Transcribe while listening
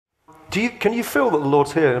Can you feel that the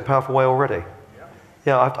Lord's here in a powerful way already?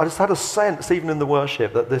 Yeah, I just had a sense, even in the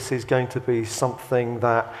worship, that this is going to be something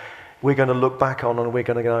that we're going to look back on and we're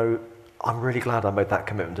going to go, I'm really glad I made that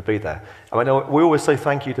commitment to be there. I mean, we always say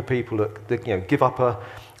thank you to people that give up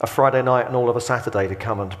a Friday night and all of a Saturday to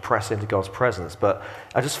come and press into God's presence. But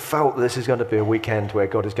I just felt that this is going to be a weekend where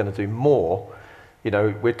God is going to do more.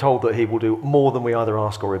 We're told that he will do more than we either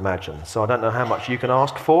ask or imagine. So I don't know how much you can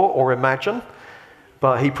ask for or imagine,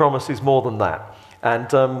 but he promises more than that.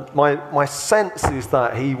 And my sense is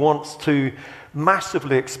that he wants to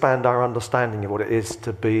massively expand our understanding of what it is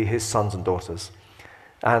to be his sons and daughters.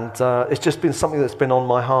 And it's just been something that's been on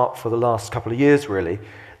my heart for the last couple of years, really,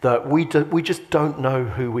 that we just don't know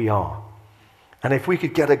who we are. And if we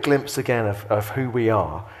could get a glimpse again of who we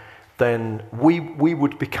are, then we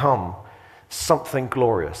would become something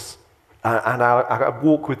glorious. And our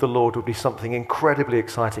walk with the Lord would be something incredibly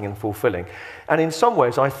exciting and fulfilling. And in some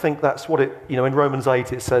ways, I think that's what in Romans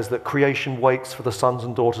 8, it says that creation waits for the sons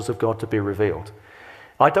and daughters of God to be revealed.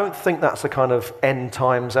 I don't think that's a kind of end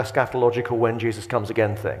times, eschatological, when Jesus comes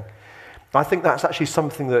again thing. I think that's actually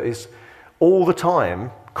something that is all the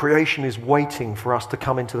time, creation is waiting for us to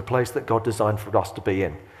come into the place that God designed for us to be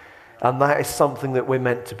in. And that is something that we're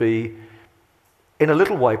meant to be, in a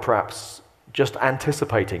little way perhaps, just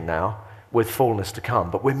anticipating now, with fullness to come.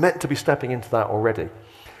 But we're meant to be stepping into that already.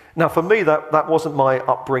 Now, for me, that wasn't my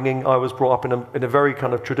upbringing. I was brought up in a very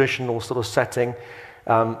kind of traditional sort of setting.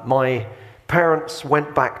 My parents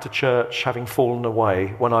went back to church having fallen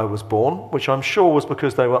away when I was born, which I'm sure was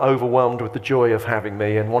because they were overwhelmed with the joy of having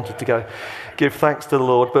me and wanted to go give thanks to the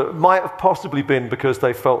Lord, but it might have possibly been because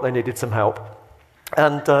they felt they needed some help.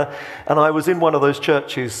 And I was in one of those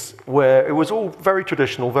churches where it was all very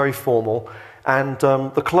traditional, very formal, and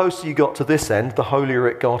the closer you got to this end, the holier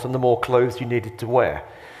it got and the more clothes you needed to wear.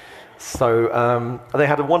 So they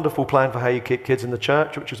had a wonderful plan for how you keep kids in the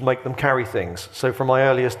church, which was make them carry things. So from my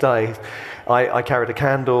earliest days, I carried a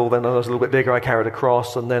candle, then when I was a little bit bigger, I carried a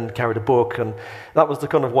cross, and then carried a book, and that was the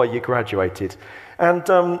kind of way you graduated.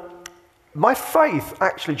 And my faith,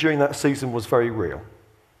 actually, during that season was very real.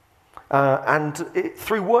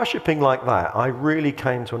 Through worshipping like that, I really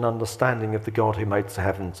came to an understanding of the God who made the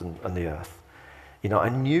heavens and the earth. I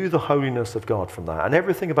knew the holiness of God from that, and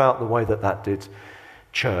everything about the way that did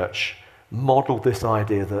church modeled this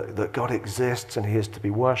idea that God exists and he is to be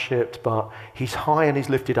worshipped, but he's high and he's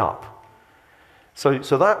lifted up. So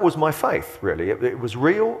that was my faith, really. It was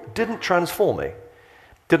real, didn't transform me,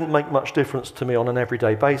 didn't make much difference to me on an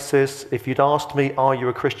everyday basis. If you'd asked me, are you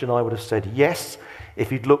a Christian, I would have said yes.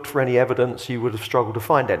 If you'd looked for any evidence, you would have struggled to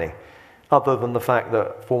find any, other than the fact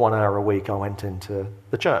that for 1 hour a week I went into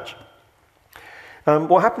the church.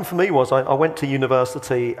 What happened for me was I went to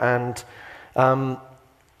university and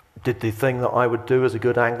did the thing that I would do as a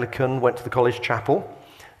good Anglican, went to the college chapel,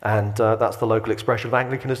 and that's the local expression of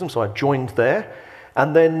Anglicanism, so I joined there.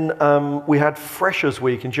 And then we had Freshers'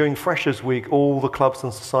 Week, and during Freshers' Week, all the clubs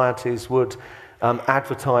and societies would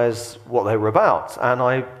advertise what they were about. And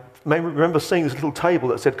I remember seeing this little table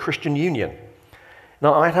that said Christian Union.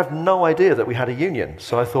 Now, I'd have no idea that we had a union,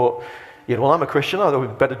 so I thought, well, I'm a Christian, I thought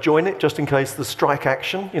we'd better join it just in case there's strike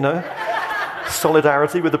action,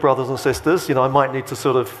 solidarity with the brothers and sisters. I might need to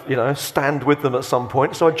sort of, stand with them at some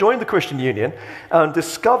point. So I joined the Christian Union and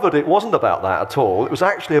discovered it wasn't about that at all. It was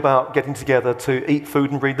actually about getting together to eat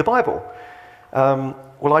food and read the Bible.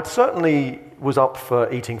 Well, I certainly was up for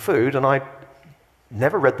eating food, and I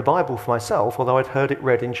never read the Bible for myself, although I'd heard it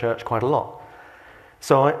read in church quite a lot.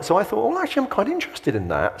 So I thought, well, actually, I'm quite interested in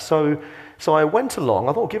that. So I went along,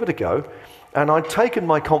 I thought, give it a go. And I'd taken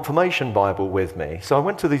my confirmation Bible with me. So I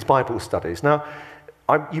went to these Bible studies. Now,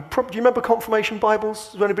 do you remember confirmation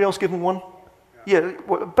Bibles? Has anybody else given one? Yeah,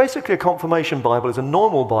 well, basically a confirmation Bible is a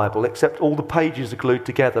normal Bible, except all the pages are glued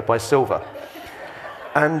together by silver.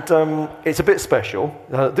 And it's a bit special.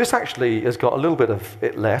 This actually has got a little bit of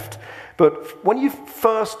it left. But when you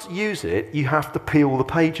first use it, you have to peel the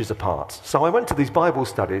pages apart. So I went to these Bible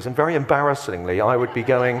studies, and very embarrassingly, I would be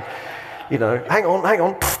going, hang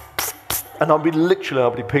on, and I'll be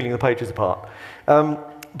peeling the pages apart.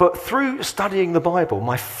 But through studying the Bible,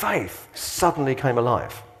 my faith suddenly came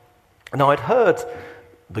alive. Now, I'd heard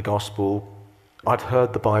the gospel, I'd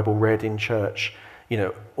heard the Bible read in church,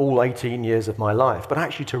 all 18 years of my life. But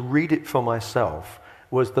actually to read it for myself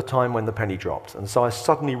was the time when the penny dropped. And so I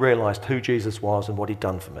suddenly realized who Jesus was and what he'd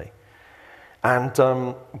done for me. And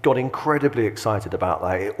got incredibly excited about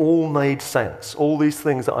that. It all made sense. All these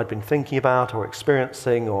things that I'd been thinking about or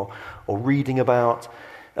experiencing or reading about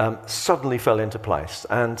suddenly fell into place.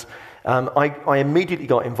 And I immediately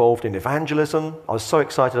got involved in evangelism. I was so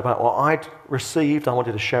excited about what I'd received. I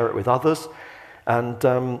wanted to share it with others. And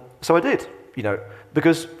so I did,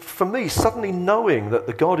 because for me, suddenly knowing that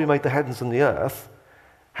the God who made the heavens and the earth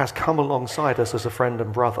has come alongside us as a friend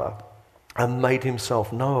and brother and made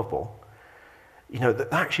himself knowable, that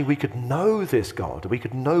actually we could know this God, we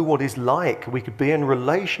could know what he's like, we could be in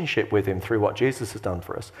relationship with him through what Jesus has done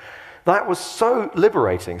for us. That was so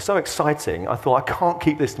liberating, so exciting. I thought, I can't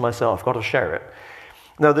keep this to myself, I've got to share it.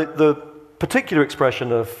 Now, the particular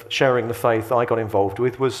expression of sharing the faith I got involved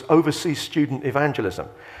with was overseas student evangelism.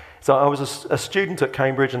 So I was a student at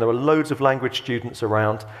Cambridge, and there were loads of language students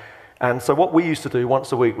around. And so what we used to do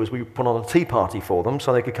once a week was we put on a tea party for them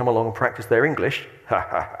so they could come along and practice their English,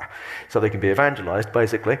 so they can be evangelized,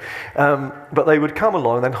 basically. But they would come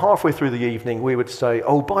along, and then halfway through the evening, we would say,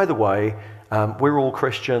 oh, by the way, we're all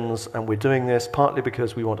Christians, and we're doing this partly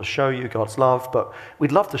because we want to show you God's love, but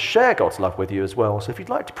we'd love to share God's love with you as well. So if you'd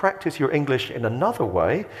like to practice your English in another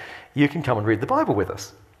way, you can come and read the Bible with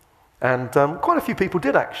us. And quite a few people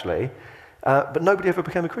did, actually, but nobody ever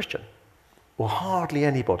became a Christian, or hardly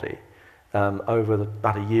anybody. Over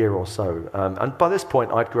about a year or so. And by this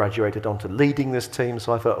point, I'd graduated onto leading this team,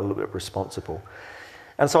 so I felt a little bit responsible.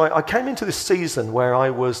 And so I came into this season where I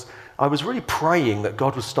was really praying that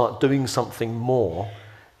God would start doing something more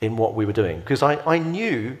in what we were doing. Because I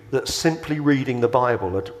knew that simply reading the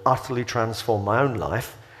Bible had utterly transformed my own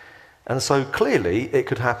life. And so clearly, it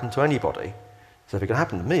could happen to anybody. So if it could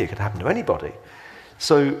happen to me, it could happen to anybody.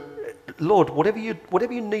 So, Lord, whatever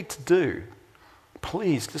you need to do,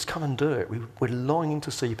 please, just come and do it. We're longing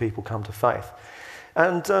to see people come to faith.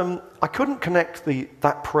 And I couldn't connect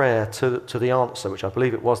that prayer to the answer, which I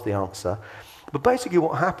believe it was the answer. But basically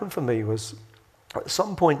what happened for me was, at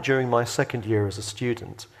some point during my second year as a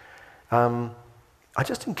student, I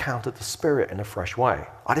just encountered the Spirit in a fresh way.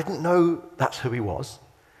 I didn't know that's who he was,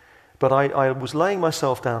 but I was laying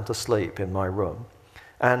myself down to sleep in my room.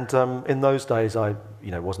 And in those days, I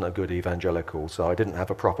wasn't a good evangelical, so I didn't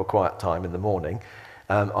have a proper quiet time in the morning.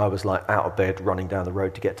 I was like out of bed, running down the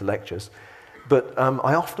road to get to lectures. But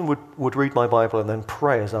I often would read my Bible and then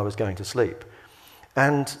pray as I was going to sleep.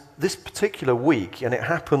 And this particular week, and it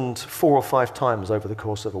happened 4 or 5 times over the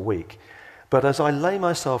course of a week, but as I lay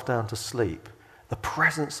myself down to sleep, the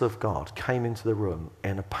presence of God came into the room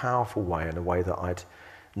in a powerful way, in a way that I'd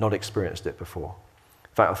not experienced it before.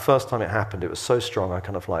 In fact, the first time it happened, it was so strong, I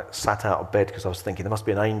kind of like sat out of bed because I was thinking there must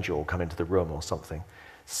be an angel come into the room or something.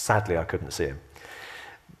 Sadly, I couldn't see him.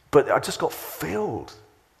 But I just got filled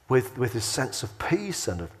with this sense of peace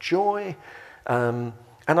and of joy. And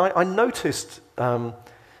I noticed that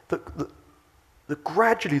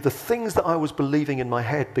gradually the things that I was believing in my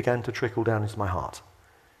head began to trickle down into my heart.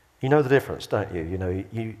 You know the difference, don't you?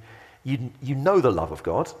 You know the love of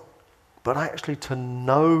God, but actually to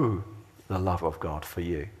know the love of God for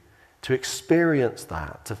you, to experience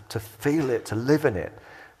that, to feel it, to live in it,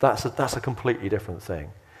 that's a completely different thing.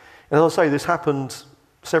 And I'll say this happened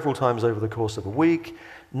several times over the course of a week.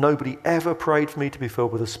 Nobody ever prayed for me to be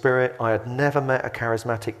filled with the Spirit. I had never met a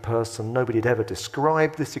charismatic person. Nobody had ever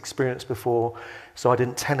described this experience before, so I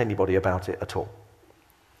didn't tell anybody about it at all.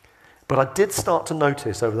 But I did start to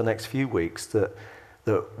notice over the next few weeks that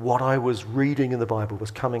what I was reading in the Bible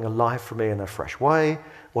was coming alive for me in a fresh way.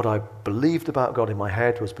 What I believed about God in my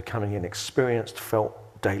head was becoming an experienced,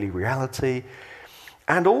 felt daily reality.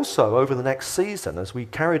 And also, over the next season, as we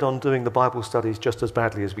carried on doing the Bible studies just as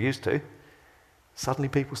badly as we used to, suddenly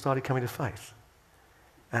people started coming to faith.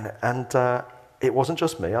 And it wasn't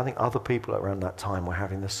just me. I think other people around that time were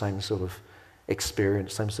having the same sort of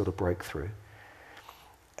experience, same sort of breakthrough.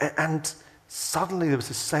 And suddenly there was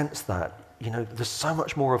a sense that, there's so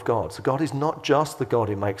much more of God. So God is not just the God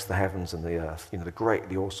who makes the heavens and the earth, the great,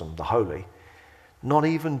 the awesome, the holy. Not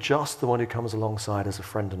even just the one who comes alongside as a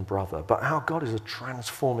friend and brother, but our God is a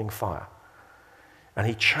transforming fire. And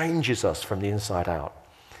he changes us from the inside out.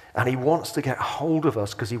 And he wants to get hold of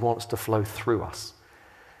us because he wants to flow through us.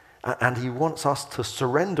 And he wants us to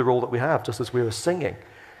surrender all that we have, just as we were singing.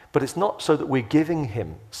 But it's not so that we're giving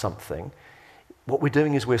him something. What we're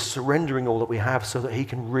doing is we're surrendering all that we have so that he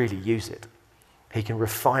can really use it. He can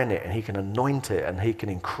refine it, and he can anoint it, and he can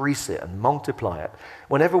increase it and multiply it.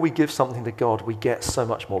 Whenever we give something to God, we get so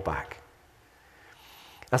much more back.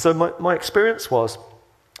 And so my experience was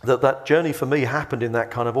that journey for me happened in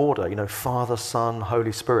that kind of order, Father, Son,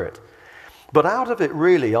 Holy Spirit. But out of it,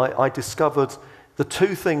 really, I discovered the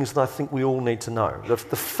 2 things that I think we all need to know. The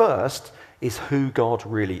first is who God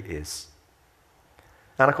really is.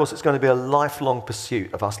 And of course, it's going to be a lifelong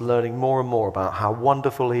pursuit of us learning more and more about how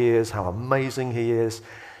wonderful he is, how amazing he is,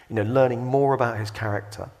 learning more about his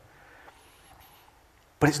character.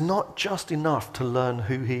 But it's not just enough to learn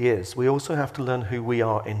who he is. We also have to learn who we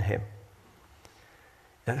are in him.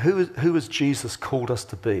 And who has Jesus called us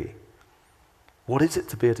to be? What is it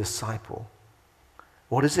to be a disciple?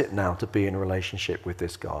 What is it now to be in a relationship with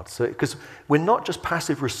this God? So, because we're not just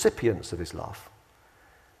passive recipients of his love.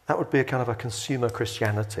 That would be a kind of a consumer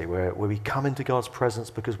Christianity where we come into God's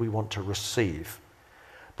presence because we want to receive.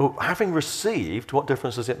 But having received, what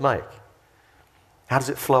difference does it make? How does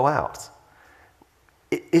it flow out?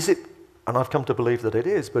 Is it, and I've come to believe that it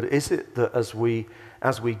is, but is it that as we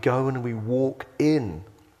go and we walk in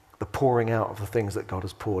the pouring out of the things that God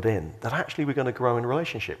has poured in, that actually we're going to grow in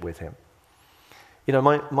relationship with him? You know,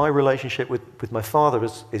 my relationship with my father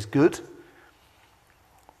is good,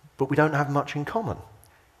 but we don't have much in common.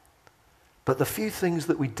 But the few things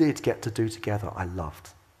that we did get to do together, I loved.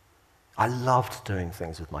 I loved doing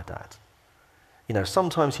things with my dad. You know,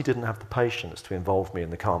 sometimes he didn't have the patience to involve me in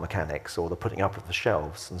the car mechanics or the putting up of the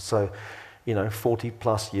shelves. And so, you know, 40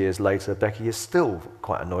 plus years later, Becky is still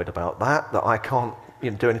quite annoyed about that I can't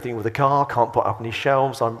do anything with the car, can't put up any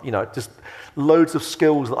shelves. I'm, just loads of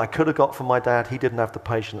skills that I could have got from my dad. He didn't have the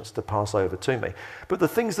patience to pass over to me. But the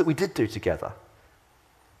things that we did do together,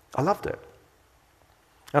 I loved it.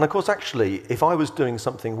 And of course, actually, if I was doing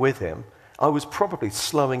something with him, I was probably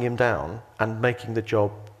slowing him down and making the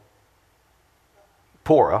job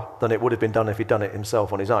poorer than it would have been done if he'd done it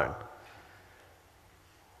himself on his own.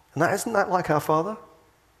 And isn't that like our Father?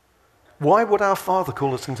 Why would our Father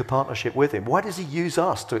call us into partnership with him? Why does he use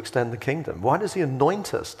us to extend the kingdom? Why does he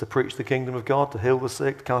anoint us to preach the kingdom of God, to heal the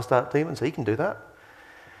sick, to cast out demons? He can do that.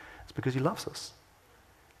 It's because he loves us.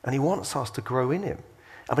 And he wants us to grow in him.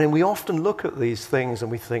 I mean, we often look at these things and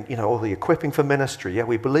we think, the equipping for ministry, yeah,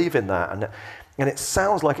 we believe in that. And it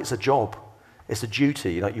sounds like it's a job. It's a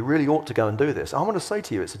duty. You really ought to go and do this. I want to say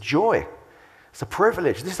to you, it's a joy. It's a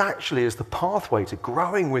privilege. This actually is the pathway to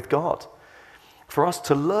growing with God. For us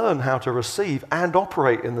to learn how to receive and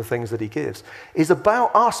operate in the things that he gives is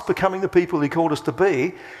about us becoming the people he called us to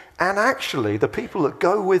be, and actually the people that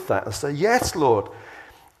go with that and say, yes, Lord,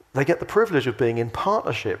 they get the privilege of being in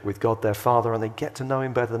partnership with God their Father, and they get to know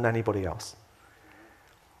him better than anybody else.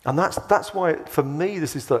 And that's why, for me,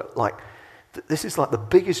 this is like the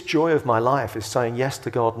biggest joy of my life, is saying yes to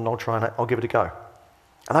God, and I'll give it a go.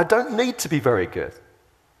 And I don't need to be very good.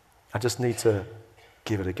 I just need to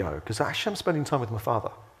give it a go, because actually I'm spending time with my Father.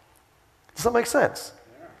 Does that make sense?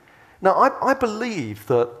 Yeah. Now, I believe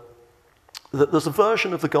that there's a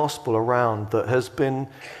version of the gospel around that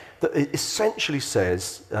it essentially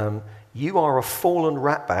says, you are a fallen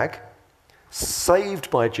ratbag, saved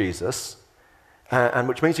by Jesus, and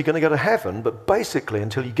which means you're going to go to heaven, but basically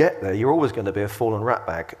until you get there, you're always going to be a fallen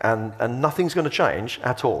ratbag, and nothing's going to change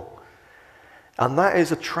at all. And that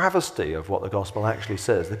is a travesty of what the gospel actually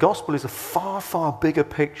says. The gospel is a far, far bigger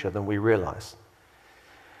picture than we realize.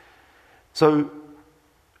 So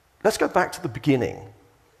let's go back to the beginning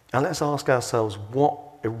and let's ask ourselves, what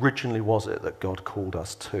originally was it that God called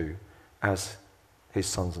us to as his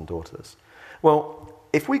sons and daughters? Well,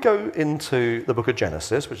 if we go into the book of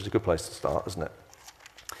Genesis, which is a good place to start, isn't it?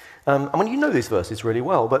 I mean, you know these verses really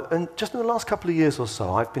well, but just in the last couple of years or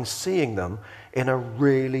so, I've been seeing them in a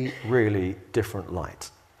really, really different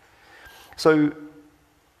light. So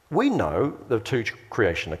we know the two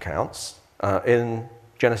creation accounts. In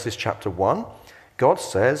Genesis chapter 1, God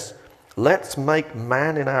says, let's make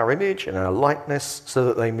man in our image, in our likeness, so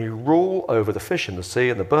that they may rule over the fish in the sea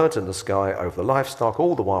and the birds in the sky, over the livestock,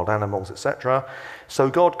 all the wild animals, etc.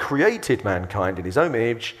 So God created mankind in his own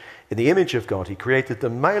image. In the image of God, he created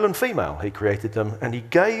them, male and female. He created them, and he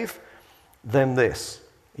gave them this.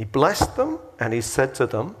 He blessed them, and he said to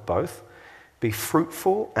them both, be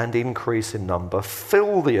fruitful and increase in number,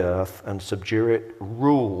 fill the earth and subdue it,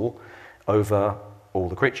 rule over all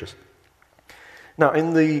the creatures. Now,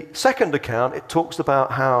 in the second account, it talks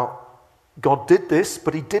about how God did this,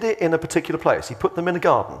 but he did it in a particular place. He put them in a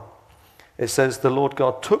garden. It says the Lord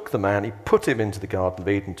God took the man, he put him into the Garden of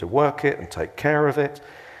Eden to work it and take care of it.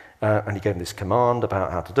 And he gave him this command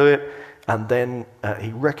about how to do it. And then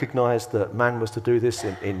he recognized that man was to do this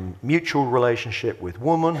in mutual relationship with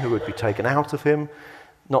woman, who would be taken out of him,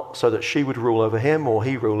 not so that she would rule over him or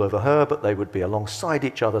he rule over her, but they would be alongside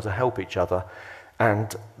each other to help each other.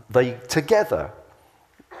 And they together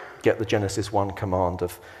get the Genesis 1 command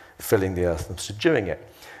of filling the earth and subduing it.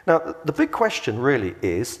 Now, the big question really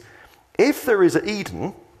is, if there is an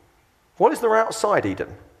Eden, what is there outside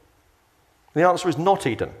Eden? The answer is not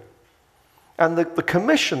Eden. And the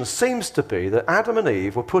commission seems to be that Adam and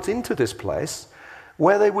Eve were put into this place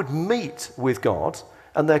where they would meet with God,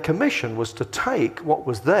 and their commission was to take what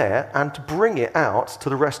was there and to bring it out to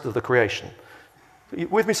the rest of the creation. You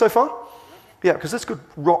with me so far? Yeah, because this could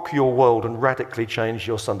rock your world and radically change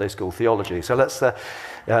your Sunday school theology. So let's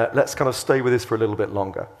kind of stay with this for a little bit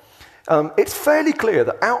longer. It's fairly clear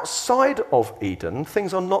that outside of Eden,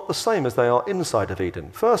 things are not the same as they are inside of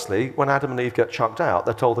Eden. Firstly, when Adam and Eve get chucked out,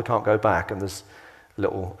 they're told they can't go back, and there's a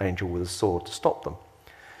little angel with a sword to stop them.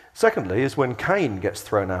 Secondly, is when Cain gets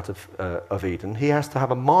thrown out of Eden, he has to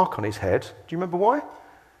have a mark on his head. Do you remember why?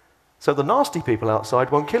 So the nasty people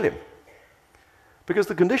outside won't kill him. Because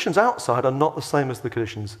the conditions outside are not the same as the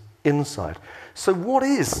conditions inside. So what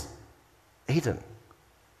is Eden?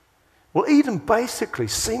 Well, Eden basically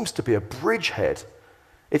seems to be a bridgehead.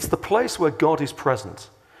 It's the place where God is present.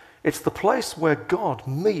 It's the place where God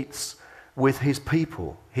meets with his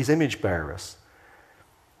people, his image bearers.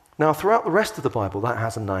 Now, throughout the rest of the Bible, that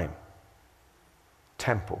has a name.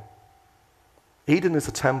 Temple. Eden is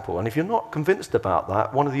a temple, and if you're not convinced about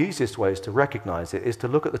that, one of the easiest ways to recognize it is to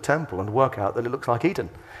look at the temple and work out that it looks like Eden.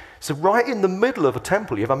 So right in the middle of a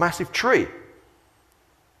temple, you have a massive tree.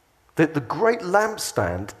 The great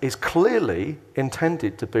lampstand is clearly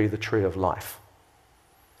intended to be the tree of life.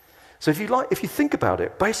 So if you think about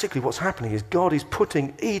it, basically what's happening is God is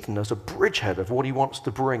putting Eden as a bridgehead of what he wants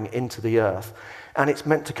to bring into the earth. And it's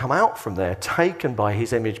meant to come out from there, taken by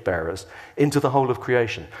his image bearers, into the whole of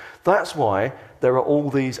creation. That's why there are all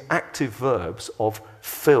these active verbs of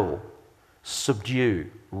fill, subdue,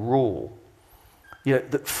 rule. You know,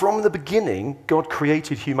 that from the beginning, God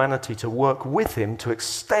created humanity to work with him to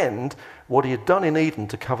extend what he had done in Eden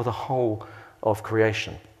to cover the whole of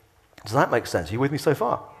creation. Does that make sense? Are you with me so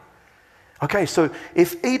far? Okay, so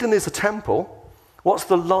if Eden is a temple, what's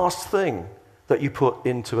the last thing that you put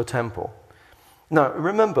into a temple? Now,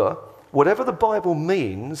 remember, whatever the Bible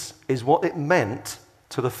means is what it meant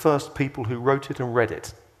to the first people who wrote it and read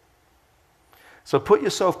it. So put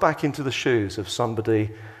yourself back into the shoes of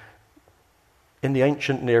somebody in the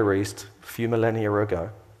ancient Near East a few millennia ago.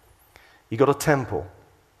 You got a temple.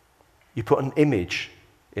 You put an image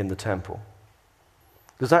in the temple.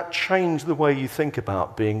 Does that change the way you think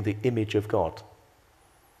about being the image of God?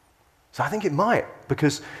 So I think it might,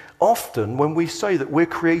 because often when we say that we're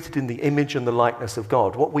created in the image and the likeness of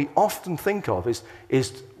God, what we often think of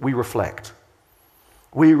is we reflect.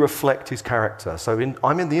 We reflect his character. So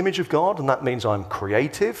I'm in the image of God, and that means I'm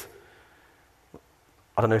creative.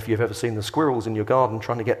 I don't know if you've ever seen the squirrels in your garden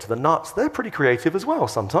trying to get to the nuts. They're pretty creative as well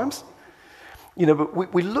sometimes. You know,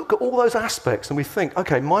 but we look at all those aspects and we think,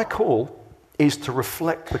 okay, my call is to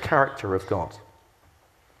reflect the character of God.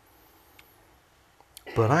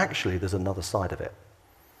 But actually, there's another side of it.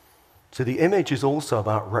 So the image is also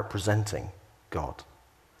about representing God.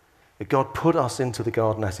 That God put us into the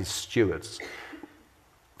garden as his stewards.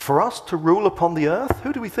 For us to rule upon the earth,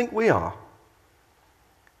 who do we think we are?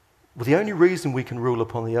 Well, the only reason we can rule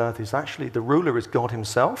upon the earth is actually the ruler is God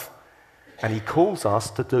himself, and he calls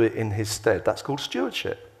us to do it in his stead. That's called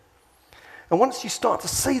stewardship. And once you start to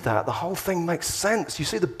see that, the whole thing makes sense. You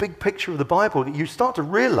see the big picture of the Bible. You start to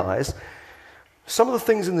realize some of the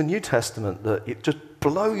things in the New Testament that it just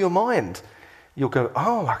blow your mind. You'll go,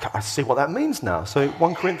 oh, I see what that means now. So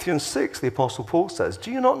 1 Corinthians 6, the Apostle Paul says,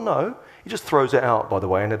 do you not know? He just throws it out, by the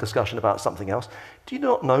way, in a discussion about something else. Do you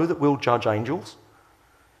not know that we'll judge angels?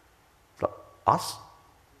 Like, us?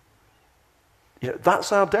 You know,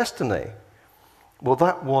 that's our destiny. Well,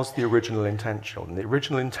 that was the original intention. And the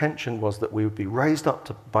original intention was that we would be raised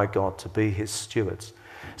up by God to be his stewards.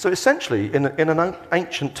 So essentially, in an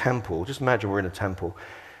ancient temple, just imagine we're in a temple,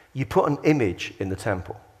 you put an image in the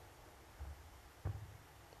temple.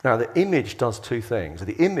 Now, the image does two things.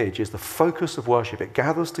 The image is the focus of worship. It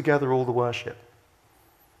gathers together all the worship.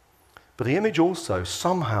 But the image also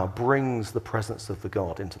somehow brings the presence of the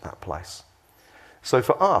God into that place. So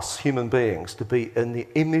for us, human beings, to be in the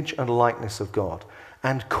image and likeness of God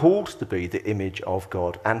and called to be the image of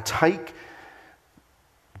God and take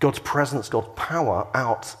God's presence, God's power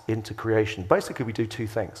out into creation, basically we do two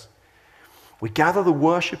things. We gather the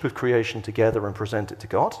worship of creation together and present it to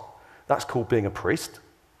God. That's called being a priest.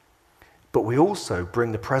 But we also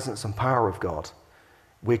bring the presence and power of God.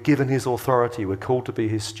 We're given his authority. We're called to be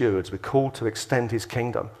his stewards. We're called to extend his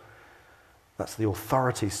kingdom. That's the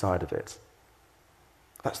authority side of it.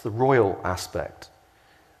 That's the royal aspect.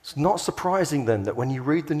 It's not surprising then that when you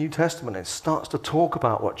read the New Testament, it starts to talk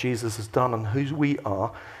about what Jesus has done and who we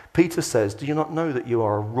are. Peter says, do you not know that you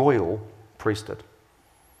are a royal priesthood?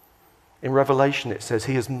 In Revelation it says,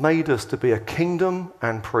 he has made us to be a kingdom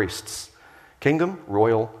and priests. Kingdom,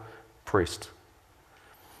 royal, priest.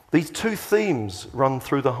 These two themes run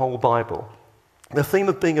through the whole Bible. The theme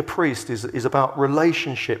of being a priest is about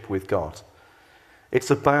relationship with God.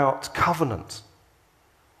 It's about covenant.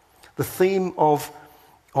 The theme of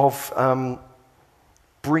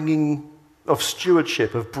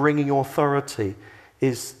stewardship, of bringing authority,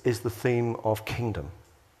 is the theme of kingdom.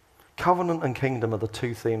 Covenant and kingdom are the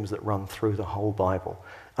two themes that run through the whole Bible.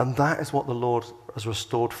 And that is what the Lord has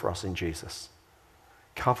restored for us in Jesus.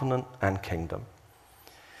 Covenant and kingdom.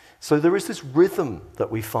 So there is this rhythm that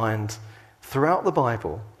we find throughout the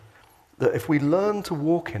Bible that if we learn to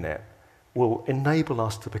walk in it, will enable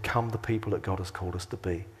us to become the people that God has called us to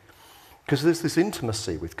be. Because there's this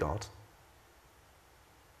intimacy with God,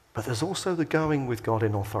 but there's also the going with God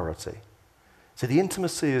in authority. So the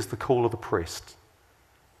intimacy is the call of the priest,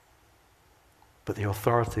 but the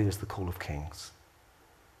authority is the call of kings.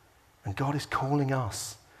 And God is calling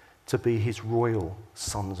us to be his royal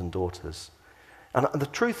sons and daughters. And the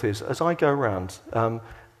truth is, as I go around,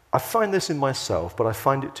 I find this in myself, but I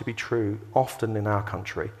find it to be true often in our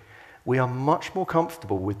country. We are much more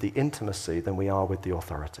comfortable with the intimacy than we are with the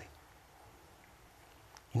authority.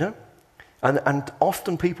 You know? And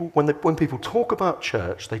often people, when people talk about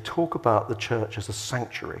church, they talk about the church as a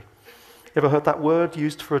sanctuary. You ever heard that word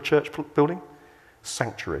used for a church building?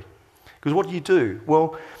 Sanctuary. Because what do?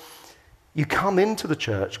 Well, you come into the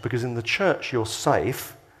church because in the church you're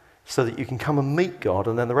safe so that you can come and meet God,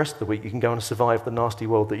 and then the rest of the week you can go and survive the nasty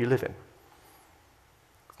world that you live in.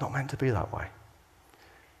 It's not meant to be that way.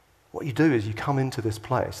 What you do is you come into this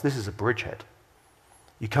place. This is a bridgehead.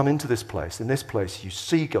 You come into this place. In this place you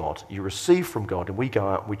see God, you receive from God, and we go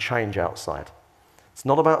out and we change outside. It's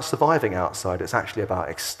not about surviving outside, it's actually about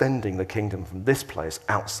extending the kingdom from this place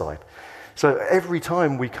outside. So every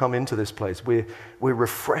time we come into this place, we're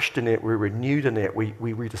refreshed in it, we're renewed in it,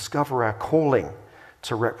 we rediscover our calling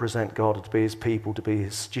to represent God, to be his people, to be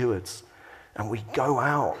his stewards. And we go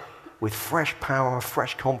out with fresh power,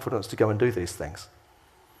 fresh confidence to go and do these things.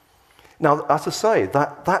 Now, as I say,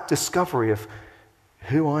 that discovery of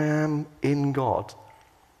who I am in God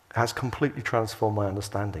has completely transformed my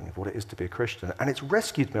understanding of what it is to be a Christian. And it's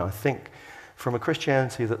rescued me, I think, from a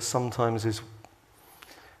Christianity that sometimes is,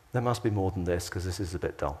 there must be more than this because this is a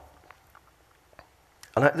bit dull.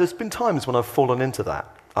 And there's been times when I've fallen into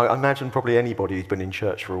that. I imagine probably anybody who's been in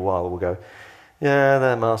church for a while will go, yeah,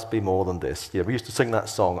 there must be more than this. Yeah, we used to sing that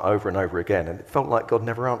song over and over again, and it felt like God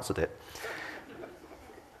never answered it.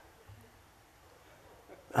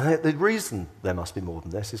 And the reason there must be more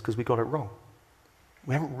than this is because we got it wrong.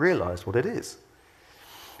 We haven't realized what it is.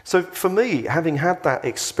 So for me, having had that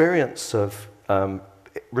experience of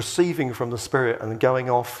receiving from the Spirit and going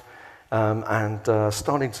off and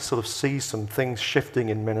starting to sort of see some things shifting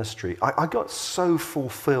in ministry, I got so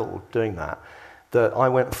fulfilled doing that I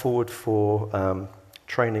went forward for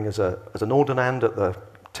training as an ordinand at the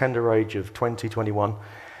tender age of 20, 21.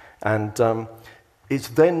 And it's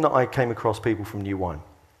then that I came across people from New Wine.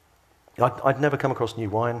 I'd never come across New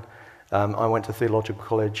Wine. I went to theological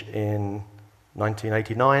college in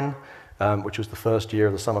 1989, which was the first year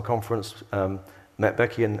of the summer conference. Met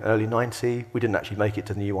Becky in early 90. We didn't actually make it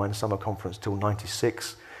to the New Wine Summer Conference till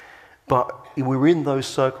 96. But we were in those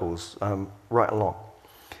circles right along.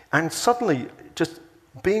 And suddenly, just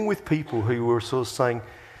being with people who were sort of saying,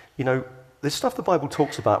 you know, this stuff the Bible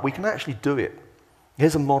talks about, we can actually do it.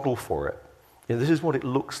 Here's a model for it. You know, this is what it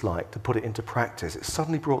looks like to put it into practice. It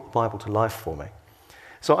suddenly brought the Bible to life for me.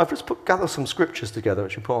 So I've just gathered some scriptures together,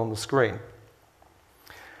 which we put on the screen.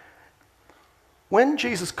 When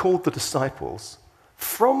Jesus called the disciples,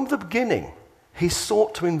 from the beginning, he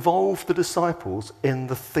sought to involve the disciples in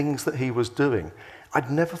the things that he was doing. I'd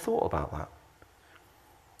never thought about that.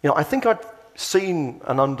 You know, I think I'd seen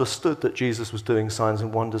and understood that Jesus was doing signs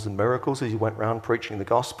and wonders and miracles as he went around preaching the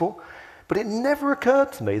gospel, but it never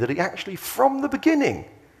occurred to me that he actually, from the beginning,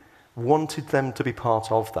 wanted them to be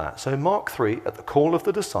part of that. So in Mark 3, at the call of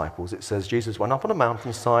the disciples, it says Jesus went up on a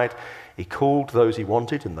mountainside, he called those he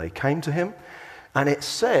wanted, and they came to him, and it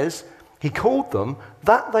says he called them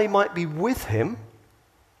that they might be with him,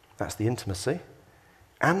 that's the intimacy,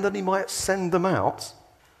 and that he might send them out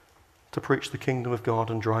to preach the kingdom of God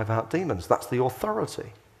and drive out demons. That's the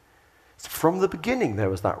authority. So from the beginning, there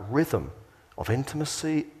was that rhythm of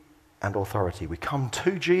intimacy and authority. We come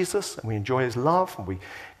to Jesus and we enjoy his love, and we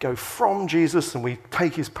go from Jesus and we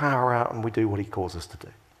take his power out and we do what he calls us to do.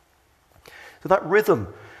 So that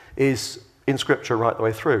rhythm is in Scripture right the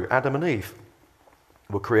way through. Adam and Eve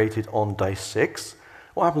were created on day 6.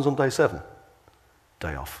 What happens on day 7?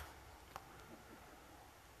 Day off.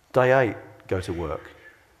 Day 8, go to work.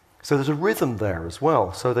 So there's a rhythm there as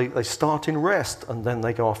well. So they start in rest and then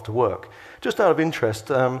they go off to work. Just out of interest,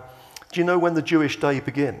 do you know when the Jewish day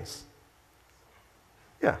begins?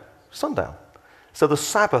 Yeah, sundown. So the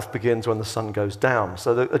Sabbath begins when the sun goes down.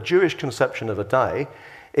 So a Jewish conception of a day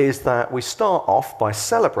is that we start off by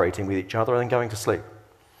celebrating with each other and then going to sleep.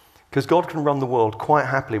 Because God can run the world quite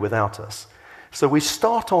happily without us. So we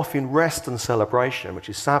start off in rest and celebration, which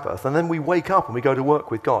is Sabbath, and then we wake up and we go to work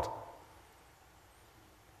with God.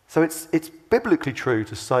 So it's biblically true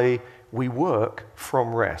to say we work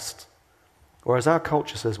from rest, whereas our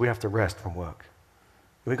culture says we have to rest from work.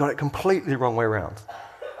 We've got it completely the wrong way around,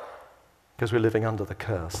 because we're living under the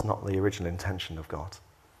curse, not the original intention of God.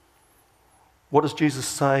 What does Jesus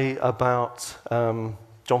say about John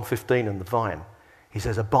 15 and the vine? He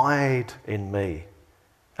says, abide in me,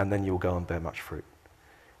 and then you'll go and bear much fruit.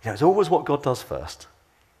 It's always what God does first,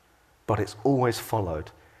 but it's always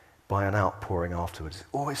followed by an outpouring afterwards. It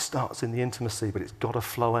always starts in the intimacy, but it's got to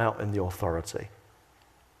flow out in the authority.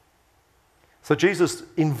 So Jesus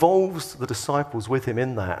involves the disciples with him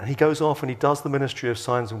in that, and he goes off and he does the ministry of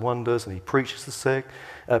signs and wonders, and he preaches the sick,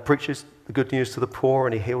 preaches the good news to the poor,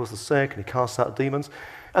 and he heals the sick, and he casts out demons,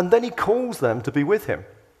 and then he calls them to be with him.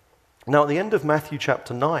 Now, at the end of Matthew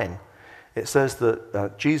chapter 9, it says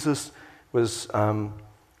that Jesus was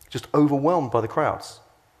just overwhelmed by the crowds.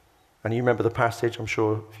 And you remember the passage, I'm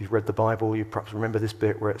sure if you've read the Bible, you perhaps remember this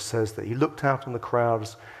bit where it says that he looked out on the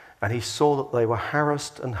crowds and he saw that they were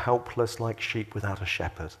harassed and helpless like sheep without a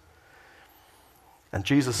shepherd. And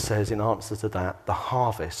Jesus says in answer to that, the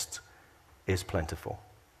harvest is plentiful.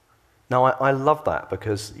 Now, I love that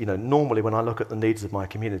because, normally when I look at the needs of my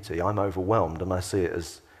community, I'm overwhelmed and I see it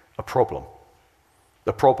as a problem.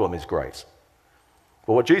 The problem is great.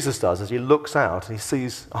 But what Jesus does is he looks out and he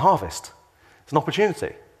sees a harvest. It's an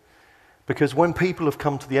opportunity. Because when people have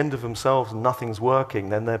come to the end of themselves and nothing's working,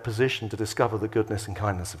 then they're positioned to discover the goodness and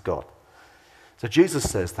kindness of God. So Jesus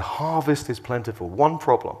says the harvest is plentiful. One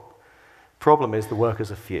problem. Problem is the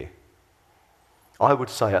workers are few. I would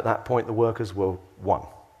say at that point the workers were one.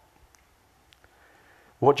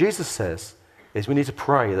 What Jesus says is we need to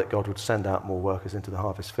pray that God would send out more workers into the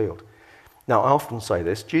harvest field. Now, I often say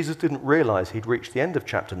this, Jesus didn't realize he'd reached the end of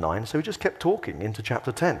chapter 9, so he just kept talking into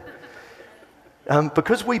chapter 10.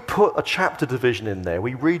 Because we put a chapter division in there,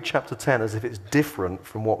 we read chapter 10 as if it's different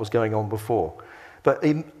from what was going on before. But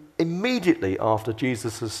immediately after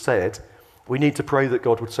Jesus has said, we need to pray that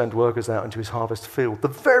God would send workers out into his harvest field, the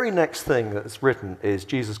very next thing that's written is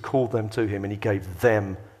Jesus called them to him and he gave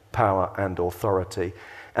them power and authority.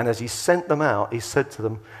 And as he sent them out, he said to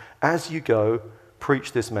them, as you go,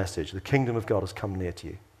 preach this message. The kingdom of God has come near to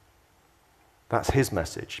you. That's his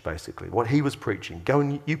message, basically. What he was preaching. Go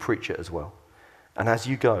and you preach it as well. And as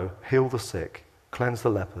you go, heal the sick, cleanse the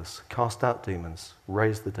lepers, cast out demons,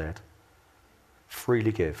 raise the dead.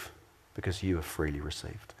 Freely give, because you have freely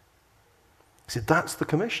received. See, that's the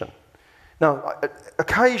commission. Now,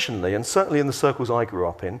 occasionally, and certainly in the circles I grew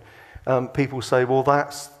up in, people say, well,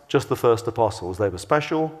 that's just the first apostles. They were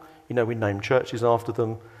special. We named churches after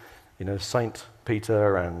them. Saint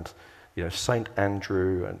Peter and, Saint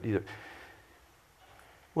Andrew. And,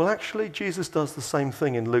 Well, actually, Jesus does the same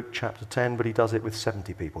thing in Luke chapter 10, but he does it with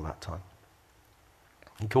 70 people that time.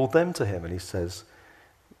 He called them to him and he says,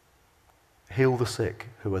 heal the sick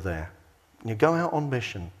who are there. Go out on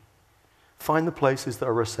mission. Find the places that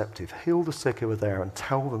are receptive. Heal the sick who are there and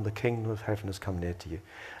tell them the kingdom of heaven has come near to you.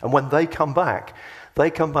 And when they come back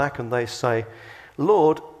and they say,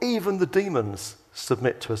 Lord, even the demons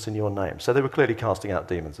submit to us in your name. So they were clearly casting out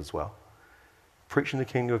demons as well. Preaching the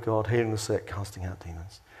kingdom of God, healing the sick, casting out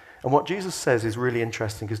demons. And what Jesus says is really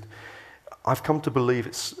interesting because I've come to believe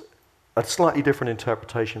it's a slightly different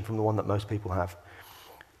interpretation from the one that most people have.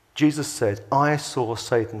 Jesus said, I saw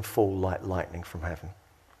Satan fall like lightning from heaven.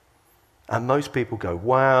 And most people go,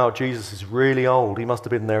 wow, Jesus is really old. He must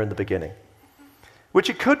have been there in the beginning. Which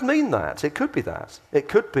it could mean that. It could be that. It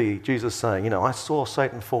could be Jesus saying, I saw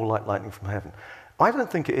Satan fall like lightning from heaven. I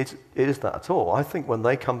don't think it is that at all. I think when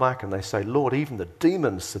they come back and they say, Lord, even the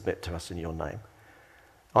demons submit to us in your name,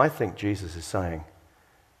 I think Jesus is saying,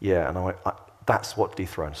 yeah, and that's what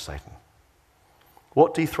dethrones Satan.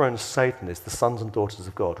 What dethrones Satan is the sons and daughters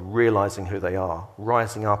of God realizing who they are,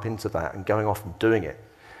 rising up into that and going off and doing it.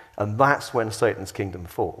 And that's when Satan's kingdom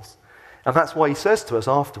falls. And that's why he says to us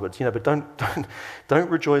afterwards, but don't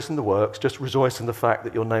rejoice in the works, just rejoice in the fact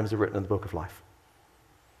that your names are written in the book of life.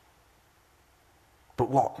 But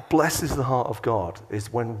what blesses the heart of God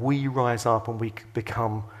is when we rise up and we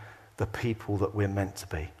become the people that we're meant to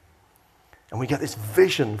be. And we get this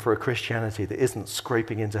vision for a Christianity that isn't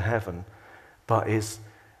scraping into heaven, but is,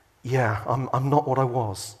 I'm not what I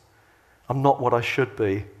was. I'm not what I should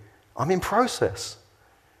be. I'm in process.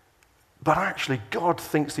 But actually, God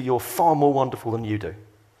thinks that you're far more wonderful than you do.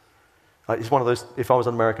 It's one of those, if I was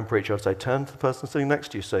an American preacher, I'd say, turn to the person sitting next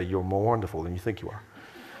to you, say, you're more wonderful than you think you are.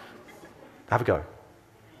 Have a go.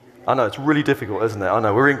 I know, it's really difficult, isn't it? I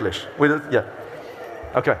know, we're English. Yeah.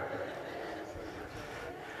 Okay.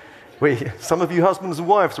 Some of you husbands and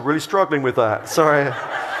wives are really struggling with that. Sorry.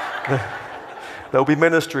 There'll be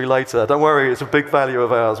ministry later. Don't worry, it's a big value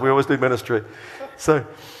of ours. We always do ministry. So,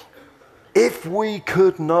 if we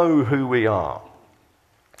could know who we are.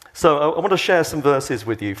 So, I want to share some verses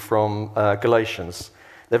with you from Galatians.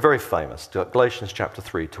 They're very famous. Galatians chapter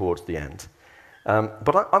 3 towards the end.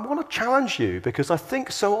 But I want to challenge you because I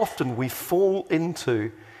think so often we fall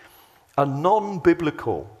into a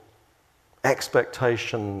non-biblical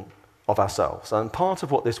expectation of ourselves. And part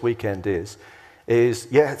of what this weekend is,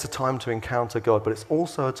 yeah, it's a time to encounter God, but it's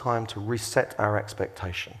also a time to reset our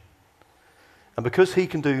expectation. And because he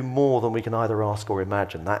can do more than we can either ask or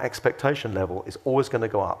imagine, that expectation level is always going to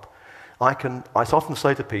go up. I often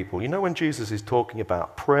say to people, you know, when Jesus is talking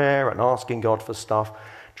about prayer and asking God for stuff,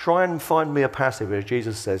 try and find me a passage where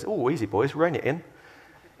Jesus says, oh, easy boys, rein it in.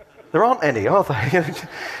 There aren't any, are there?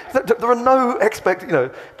 There are no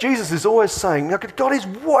Jesus is always saying, God is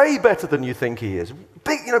way better than you think he is.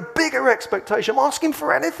 Bigger expectation. Ask him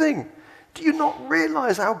for anything. Do you not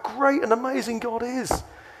realize how great and amazing God is?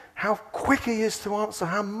 How quick he is to answer,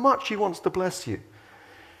 how much he wants to bless you.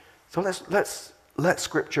 So let's let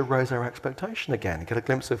Scripture raise our expectation again, get a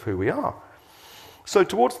glimpse of who we are. So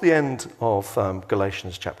towards the end of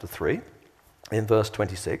Galatians chapter 3, in verse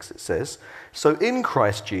 26, it says, so in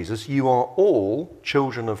Christ Jesus, you are all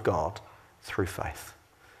children of God through faith.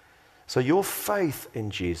 So your faith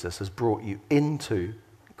in Jesus has brought you into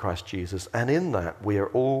Christ Jesus, and in that we are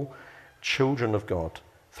all children of God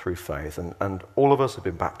through faith. And all of us have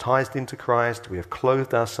been baptized into Christ. We have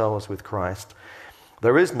clothed ourselves with Christ.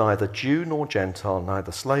 There is neither Jew nor Gentile,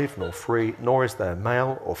 neither slave nor free, nor is there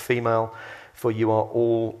male or female, for you are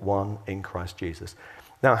all one in Christ Jesus.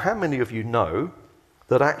 Now, how many of you know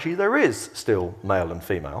that actually there is still male and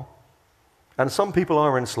female? And some people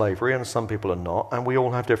are in slavery and some people are not, and we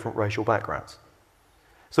all have different racial backgrounds.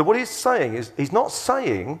 So what he's saying is, he's not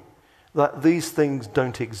saying that these things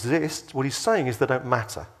don't exist. What he's saying is they don't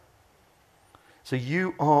matter. So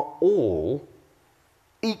you are all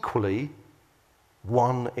equally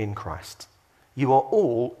one in Christ. You are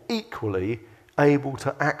all equally able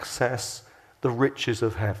to access the riches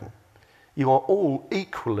of heaven. You are all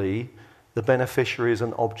equally the beneficiaries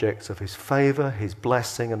and objects of his favor, his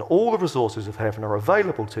blessing, and all the resources of heaven are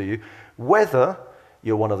available to you, whether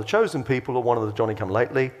you're one of the chosen people or one of the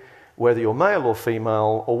Johnny-come-lately, whether you're male or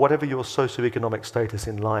female, or whatever your socioeconomic status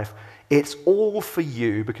in life. It's all for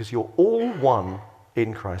you because you're all one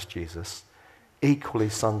in Christ Jesus, equally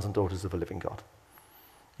sons and daughters of a living God.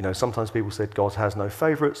 You know, sometimes people say God has no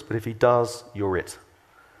favorites, but if he does, you're it.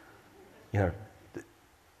 You know,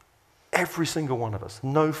 every single one of us,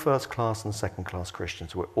 no first class and second class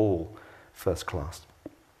Christians, we're all first class.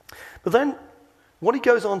 But then what he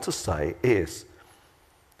goes on to say is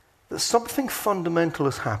that something fundamental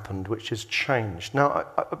has happened which has changed. Now,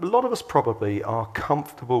 a lot of us probably are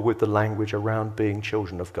comfortable with the language around being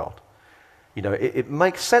children of God. You know, it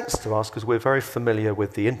makes sense to us because we're very familiar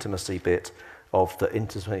with the intimacy bit of the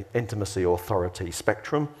intimacy authority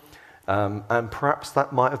spectrum. And perhaps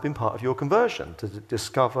that might have been part of your conversion, to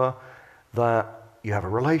discover that you have a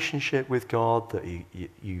relationship with God, that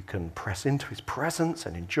you can press into his presence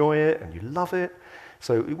and enjoy it, and you love it.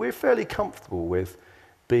 So we're fairly comfortable with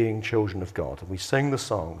being children of God, and we sing the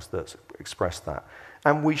songs that express that.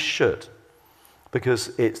 And we should,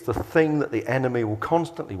 because it's the thing that the enemy will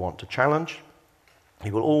constantly want to challenge. He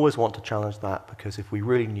will always want to challenge that, because if we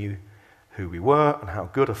really knew who we were and how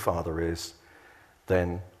good a Father is,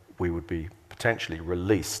 then we would be potentially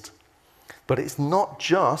released. But it's not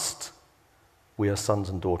just we are sons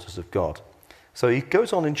and daughters of God. So he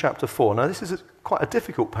goes on in chapter 4. Now this is quite a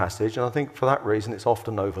difficult passage, and I think for that reason it's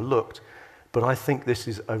often overlooked. But I think this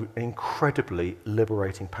is an incredibly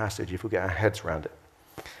liberating passage if we get our heads around it.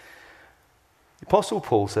 The Apostle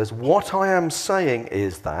Paul says, what I am saying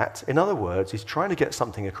is that, in other words, he's trying to get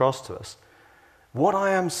something across to us. What I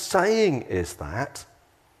am saying is that,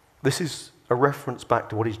 this is a reference back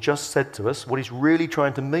to what he's just said to us, what he's really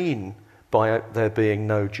trying to mean by there being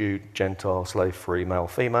no Jew, Gentile, slave, free, male,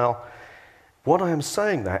 female. What I am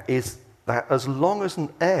saying that is that as long as an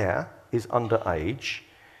heir is underage,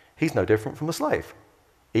 he's no different from a slave,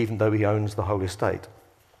 even though he owns the whole estate.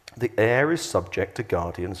 The heir is subject to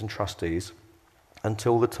guardians and trustees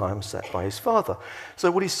until the time set by his father.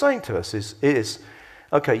 So what he's saying to us is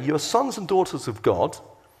okay, you're sons and daughters of God,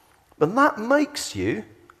 and that makes you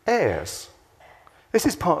heirs. This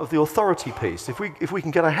is part of the authority piece. If we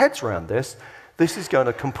can get our heads around this, this is going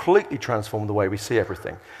to completely transform the way we see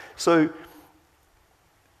everything. So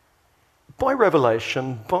by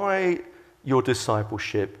revelation, by your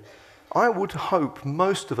discipleship, I would hope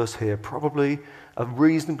most of us here probably are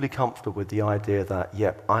reasonably comfortable with the idea that,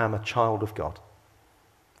 yep, I am a child of God.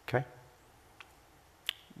 Okay?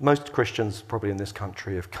 Most Christians probably in this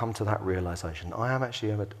country have come to that realization. I'm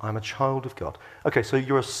a child of God. Okay, so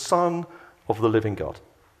you're a son of the living God.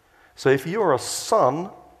 So if you're a son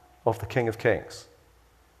of the King of Kings,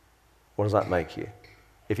 what does that make you?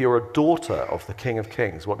 If you're a daughter of the King of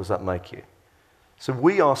Kings, what does that make you? So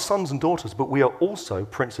we are sons and daughters, but we are also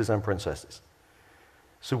princes and princesses.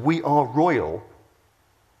 So we are royal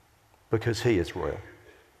because he is royal.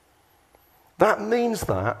 That means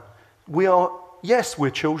that we are, yes,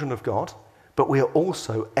 we're children of God, but we are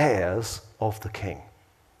also heirs of the King.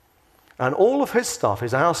 And all of his stuff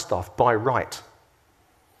is our stuff by right.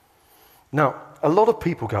 Now, a lot of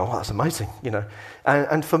people go, oh, that's amazing, you know.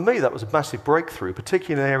 And for me, that was a massive breakthrough,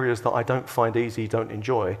 particularly in areas that I don't find easy, don't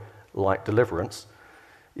enjoy, like deliverance.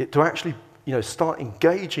 To actually, you know, start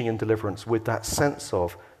engaging in deliverance with that sense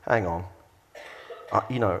of, hang on,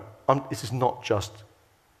 this is not just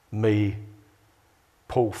me,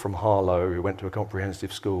 Paul from Harlow, who went to a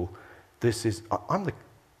comprehensive school. This is, I'm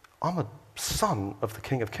a son of the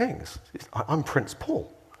King of Kings. I'm Prince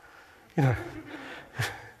Paul, you know.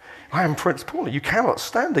 I am Prince Paul. You cannot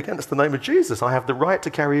stand against the name of Jesus. I have the right to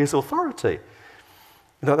carry his authority.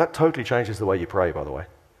 You know, that totally changes the way you pray, by the way.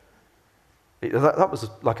 That was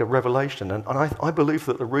like a revelation. And I believe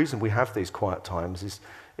that the reason we have these quiet times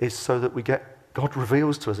is so that God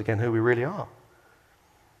reveals to us again who we really are.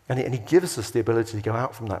 And he gives us the ability to go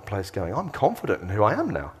out from that place going, I'm confident in who I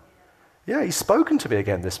am now. Yeah, he's spoken to me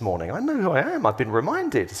again this morning. I know who I am. I've been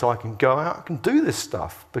reminded. So I can go out, I can do this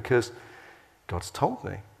stuff because God's told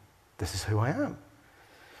me. This is who I am.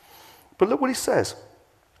 But look what he says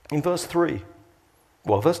in verse 3.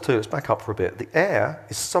 Well, verse 2, let's back up for a bit. The heir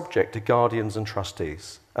is subject to guardians and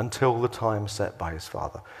trustees until the time set by his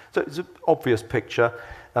father. So it's an obvious picture.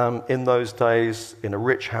 In those days, in a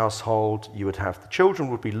rich household, you would have the children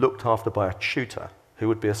would be looked after by a tutor who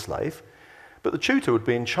would be a slave, but the tutor would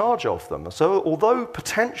be in charge of them. So although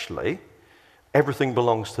potentially everything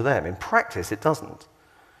belongs to them, in practice it doesn't,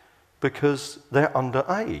 because they're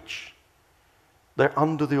underage. They're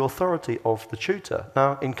under the authority of the tutor.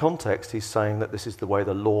 Now, in context, he's saying that this is the way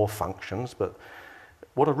the law functions, but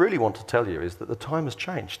what I really want to tell you is that the time has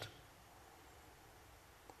changed.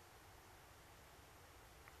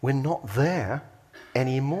 We're not there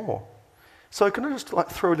anymore. So can I just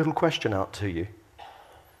throw a little question out to you?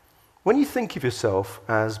 When you think of yourself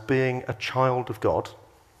as being a child of God,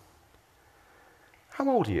 how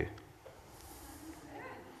old are you?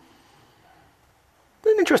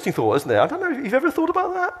 An interesting thought, isn't it? I don't know if you've ever thought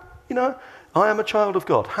about that. You know, I am a child of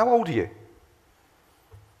God. How old are you?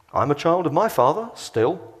 I'm a child of my Father,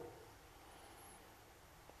 still.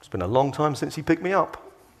 It's been a long time since he picked me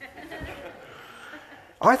up.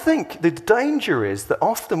 I think the danger is that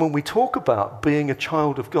often when we talk about being a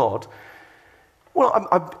child of God, well,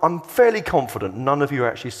 I'm fairly confident none of you are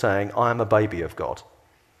actually saying, I am a baby of God.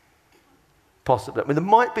 Possibly. I mean, there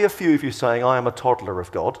might be a few of you saying, I am a toddler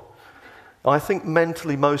of God. I think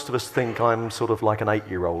mentally most of us think I'm sort of like an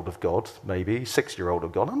 8-year-old of God, maybe, 6-year-old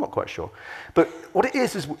of God, I'm not quite sure. But what it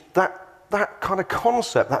is that kind of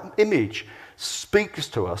concept, that image speaks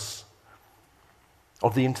to us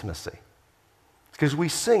of the intimacy. Because we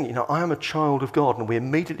sing, you know, I am a child of God, and we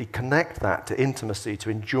immediately connect that to intimacy, to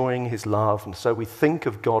enjoying his love, and so we think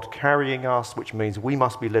of God carrying us, which means we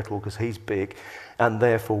must be little because he's big, and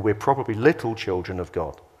therefore we're probably little children of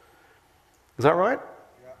God. Is that right?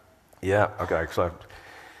 Yeah, okay, so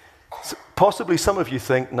possibly some of you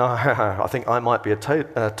think, no, I think I might be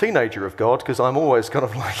a teenager of God because I'm always kind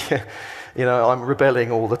of like, you know, I'm rebelling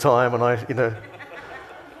all the time and I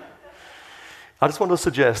just want to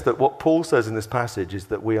suggest that what Paul says in this passage is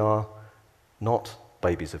that we are not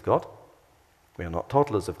babies of God, we are not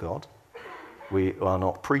toddlers of God, we are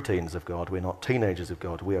not preteens of God, we're not teenagers of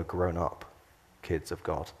God, we are grown-up kids of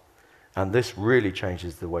God. And this really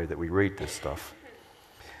changes the way that we read this stuff.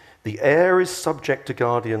 The heir is subject to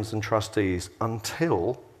guardians and trustees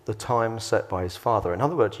until the time set by his father. In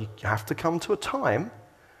other words, you have to come to a time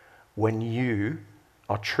when you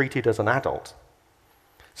are treated as an adult.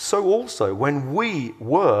 So also, when we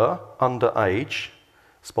were underage,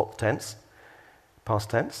 spot the tense,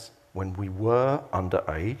 past tense, when we were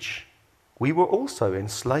underage, we were also in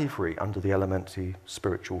slavery under the elementary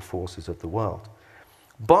spiritual forces of the world.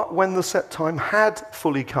 But when the set time had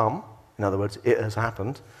fully come, in other words, it has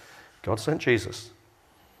happened, God sent Jesus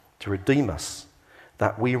to redeem us,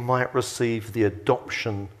 that we might receive the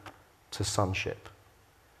adoption to sonship.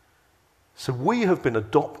 So we have been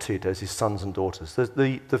adopted as his sons and daughters.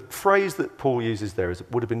 The phrase that Paul uses there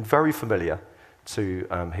would have been very familiar to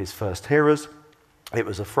his first hearers. It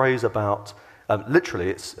was a phrase about, literally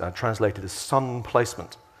it's translated as son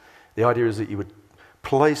placement. The idea is that you would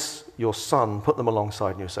place your son, put them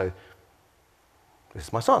alongside, and you say, this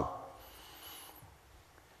is my son.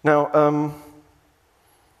 Now,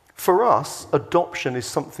 for us, adoption is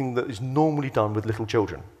something that is normally done with little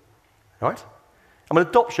children, right? I mean,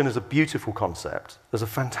 adoption is a beautiful concept. There's a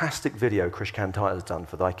fantastic video Chris Cantire has done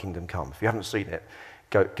for Thy Kingdom Come. If you haven't seen it,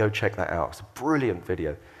 go check that out. It's a brilliant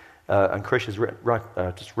video. And Chris has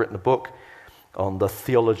just written a book on the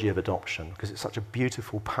theology of adoption, because it's such a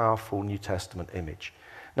beautiful, powerful New Testament image.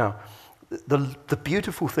 Now, the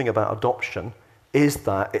beautiful thing about adoption is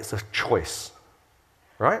that it's a choice,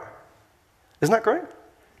 right? Isn't that great?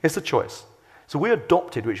 It's a choice. So we're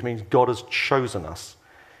adopted, which means God has chosen us.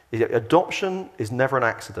 Adoption is never an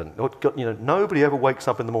accident. Nobody ever wakes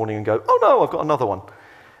up in the morning and goes, oh no, I've got another one.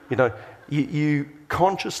 You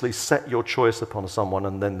consciously set your choice upon someone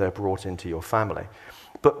and then they're brought into your family.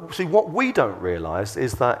 But see, what we don't realize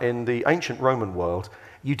is that in the ancient Roman world,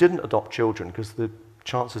 you didn't adopt children because the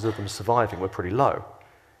chances of them surviving were pretty low.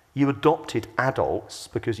 You adopted adults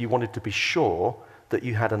because you wanted to be sure that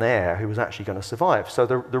you had an heir who was actually going to survive. So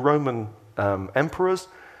the Roman emperors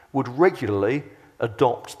would regularly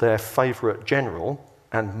adopt their favorite general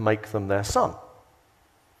and make them their son.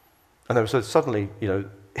 And then so suddenly,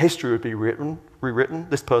 history would be rewritten.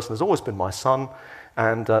 This person has always been my son,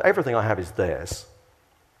 and everything I have is theirs.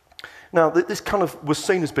 Now, this kind of was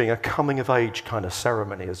seen as being a coming-of-age kind of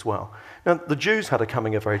ceremony as well. Now, the Jews had a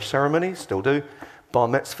coming-of-age ceremony, still do. Bar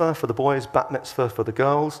mitzvah for the boys, bat mitzvah for the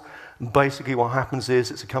girls. And basically what happens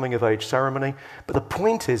is it's a coming-of-age ceremony. But the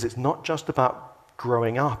point is, it's not just about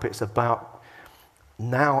growing up, it's about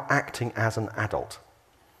now acting as an adult.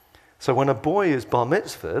 So when a boy is bar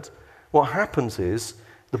mitzvahed, what happens is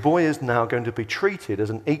the boy is now going to be treated as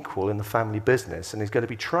an equal in the family business, and he's going to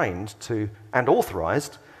be trained to, and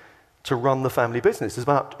authorized, to run the family business.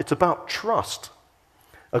 It's about trust.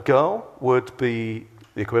 A girl would be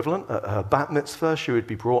the equivalent. At her bat mitzvah, she would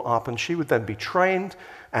be brought up, and she would then be trained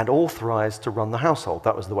and authorized to run the household.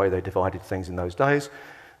 That was the way they divided things in those days.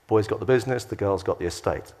 Boys got the business, the girls got the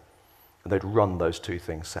estate. And they'd run those two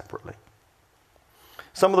things separately.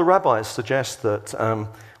 Some of the rabbis suggest that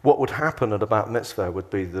what would happen at a bat mitzvah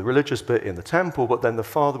would be the religious bit in the temple, but then the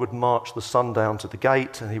father would march the son down to the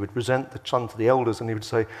gate, and he would present the son to the elders, and he would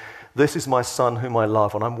say, this is my son whom I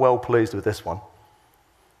love, and I'm well pleased with this one.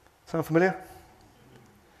 Sound familiar?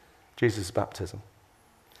 Jesus' baptism.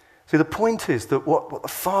 See, the point is that what the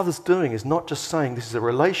Father's doing is not just saying this is a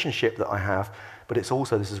relationship that I have, but it's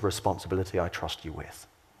also this is a responsibility I trust you with.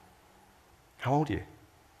 How old are you?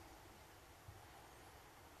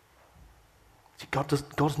 See,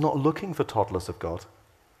 God's not looking for toddlers of God.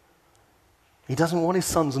 He doesn't want his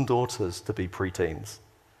sons and daughters to be preteens.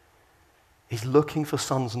 He's looking for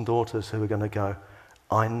sons and daughters who are going to go,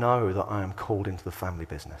 I know that I am called into the family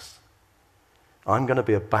business. I'm going to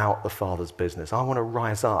be about the Father's business. I want to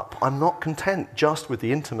rise up. I'm not content just with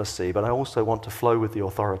the intimacy, but I also want to flow with the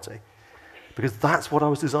authority. Because that's what I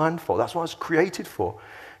was designed for. That's what I was created for.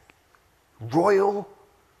 Royal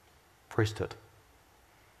priesthood.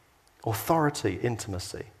 Authority,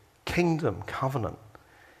 intimacy. Kingdom, covenant.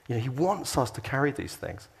 He wants us to carry these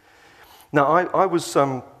things. Now, I was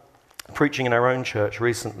preaching in our own church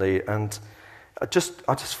recently, and I just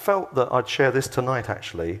felt that I'd share this tonight,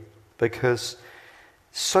 actually, because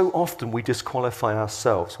so often we disqualify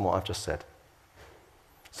ourselves from what I've just said.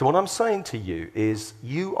 So what I'm saying to you is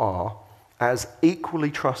you are as equally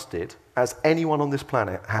trusted as anyone on this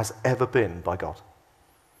planet has ever been by God.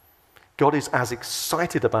 God is as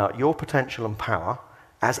excited about your potential and power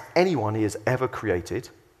as anyone he has ever created.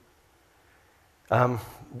 1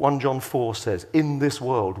 John 4 says, in this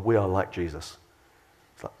world we are like Jesus.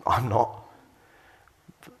 It's like, I'm not.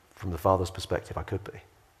 From the Father's perspective, I could be.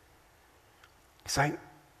 So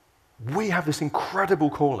we have this incredible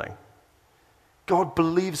calling. God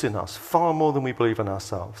believes in us far more than we believe in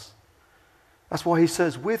ourselves. That's why he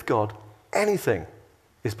says, with God, anything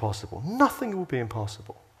is possible. Nothing will be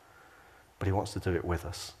impossible. But he wants to do it with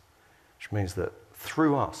us, which means that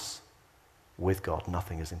through us, with God,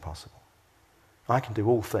 nothing is impossible. I can do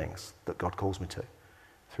all things that God calls me to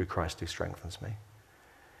through Christ who strengthens me.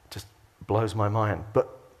 It just blows my mind. But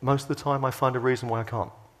most of the time, I find a reason why I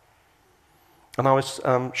can't. And I was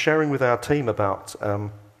sharing with our team about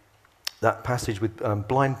that passage with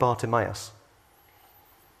blind Bartimaeus.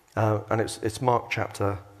 And it's Mark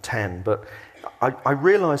chapter 10. But I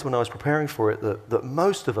realized when I was preparing for it that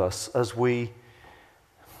most of us, as we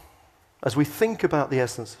As we think about the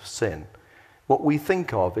essence of sin, what we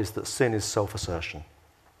think of is that sin is self-assertion,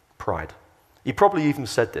 pride. You probably even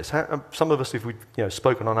said this. Some of us, if we've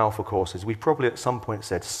spoken on Alpha courses, we've probably at some point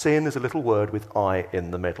said, sin is a little word with I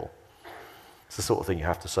in the middle. It's the sort of thing you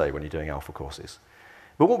have to say when you're doing Alpha courses.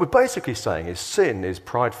 But what we're basically saying is sin is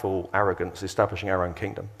prideful arrogance, establishing our own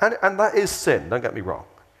kingdom. And that is sin, don't get me wrong.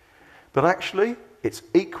 But actually, it's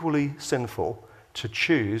equally sinful to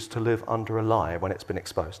choose to live under a lie when it's been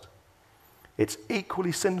exposed. It's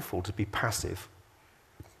equally sinful to be passive.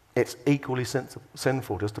 It's equally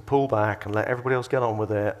sinful just to pull back and let everybody else get on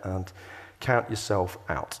with it and count yourself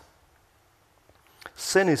out.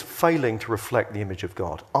 Sin is failing to reflect the image of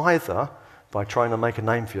God, either by trying to make a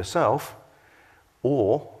name for yourself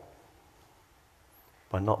or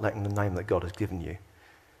by not letting the name that God has given you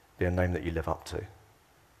be a name that you live up to.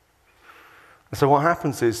 And so what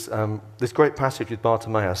happens is, this great passage with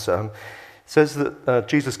Bartimaeus says that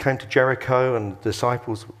Jesus came to Jericho and the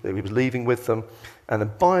disciples, he was leaving with them, and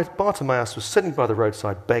then Bartimaeus was sitting by the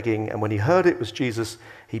roadside begging, and when he heard it was Jesus,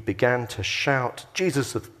 he began to shout,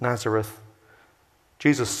 "Jesus of Nazareth,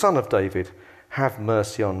 Jesus, son of David, have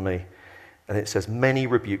mercy on me." And it says, many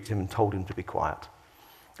rebuked him and told him to be quiet.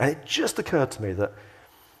 And it just occurred to me that,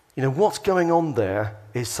 what's going on there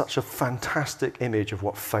is such a fantastic image of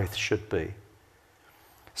what faith should be.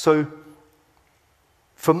 So,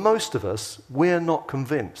 for most of us, we're not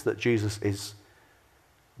convinced that Jesus is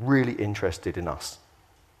really interested in us.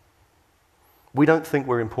 We don't think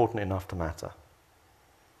we're important enough to matter.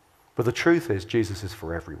 But the truth is, Jesus is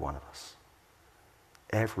for every one of us.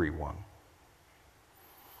 Everyone.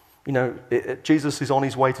 Jesus is on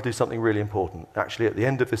his way to do something really important. Actually, at the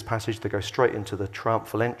end of this passage, they go straight into the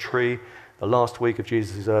triumphal entry, the last week of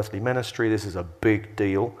Jesus' earthly ministry. This is a big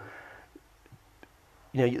deal.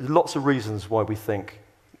 Lots of reasons why we think,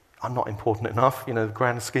 I'm not important enough, the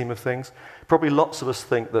grand scheme of things. Probably lots of us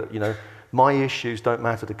think that, my issues don't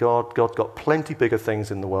matter to God. God's got plenty bigger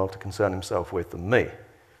things in the world to concern himself with than me.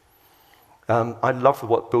 I love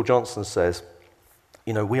what Bill Johnson says.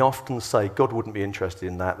 We often say God wouldn't be interested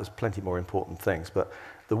in that. There's plenty more important things. But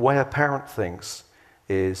the way a parent thinks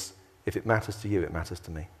is, if it matters to you, it matters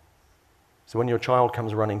to me. So when your child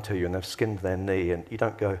comes running to you and they've skinned their knee, and you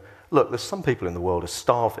don't go, look, there's some people in the world are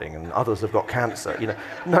starving and others have got cancer.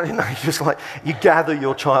 No, you just you gather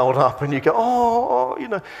your child up and you go,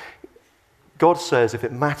 God says, if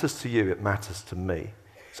it matters to you, it matters to me.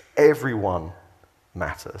 So everyone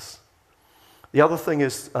matters. The other thing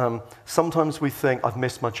is, sometimes we think, I've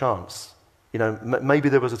missed my chance. Maybe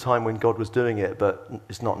there was a time when God was doing it, but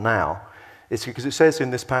it's not now. It's because it says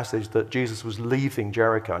in this passage that Jesus was leaving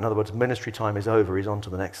Jericho. In other words, ministry time is over, he's on to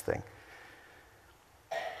the next thing.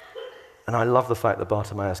 And I love the fact that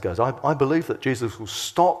Bartimaeus goes, I believe that Jesus will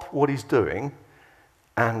stop what he's doing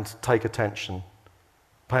and pay attention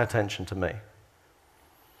to me.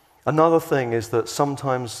 Another thing is that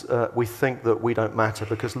sometimes we think that we don't matter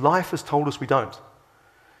because life has told us we don't.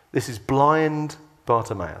 This is blind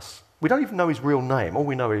Bartimaeus. We don't even know his real name. All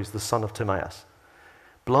we know is the son of Timaeus.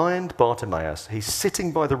 Blind Bartimaeus. He's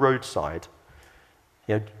sitting by the roadside.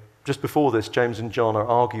 Just before this, James and John are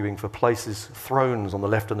arguing for places, thrones on the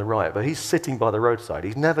left and the right, but he's sitting by the roadside.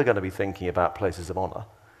 He's never going to be thinking about places of honor.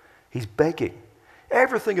 He's begging.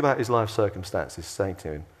 Everything about his life circumstances is saying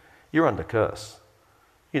to him, you're under curse.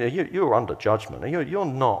 You're under judgment. You're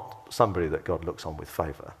not somebody that God looks on with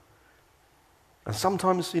favor. And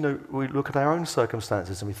sometimes, we look at our own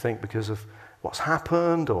circumstances and we think because of what's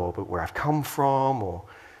happened or where I've come from, or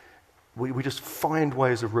we just find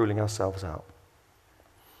ways of ruling ourselves out.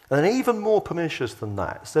 And then even more pernicious than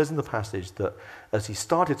that, it says in the passage that as he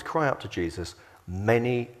started to cry out to Jesus,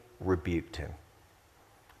 many rebuked him,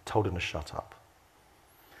 told him to shut up.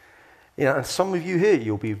 And some of you here,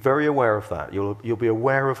 you'll be very aware of that. You'll be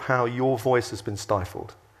aware of how your voice has been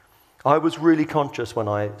stifled. I was really conscious when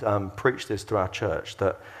I preached this to our church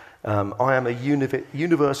that I am a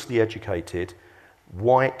universally educated,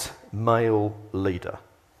 white, male leader.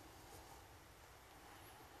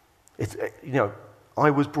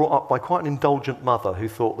 I was brought up by quite an indulgent mother who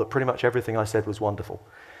thought that pretty much everything I said was wonderful.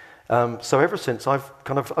 So ever since, I've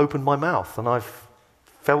kind of opened my mouth and I've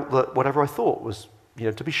felt that whatever I thought was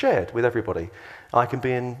to be shared with everybody. I can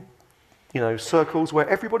be in, circles where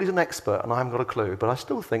everybody's an expert and I haven't got a clue, but I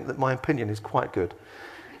still think that my opinion is quite good.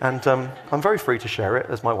 And I'm very free to share it,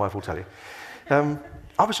 as my wife will tell you.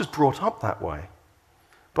 I was just brought up that way.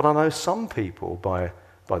 But I know some people, by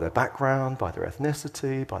their background, by their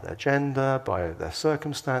ethnicity, by their gender, by their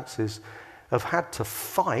circumstances, have had to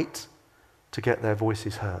fight to get their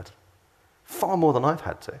voices heard. Far more than I've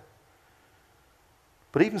had to.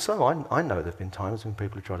 But even so, I know there have been times when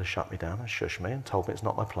people have tried to shut me down and shush me and told me it's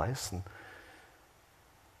not my place and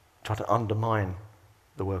tried to undermine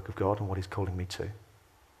the work of God and what he's calling me to.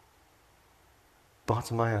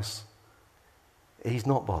 Bartimaeus, he's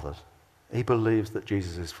not bothered. He believes that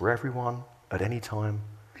Jesus is for everyone, at any time,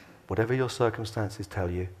 whatever your circumstances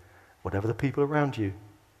tell you, whatever the people around you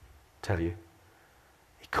tell you.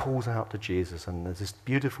 He calls out to Jesus, and there's this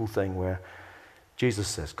beautiful thing where Jesus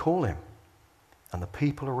says, call him. And the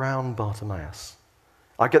people around Bartimaeus,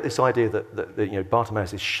 I get this idea that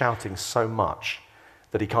Bartimaeus is shouting so much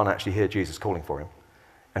that he can't actually hear Jesus calling for him.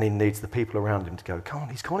 And he needs the people around him to go, come on,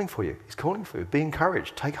 he's calling for you. He's calling for you. Be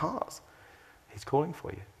encouraged. Take heart. He's calling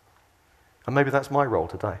for you. And maybe that's my role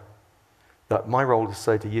today. That my role is to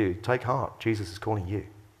say to you, take heart. Jesus is calling you.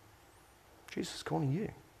 Jesus is calling you.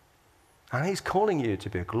 And he's calling you to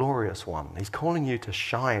be a glorious one. He's calling you to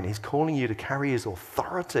shine. He's calling you to carry his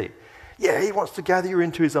authority. Yeah, he wants to gather you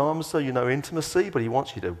into his arms so you know intimacy, but he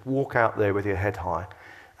wants you to walk out there with your head high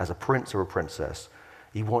as a prince or a princess.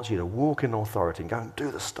 He wants you to walk in authority and go and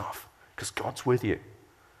do the stuff because God's with you.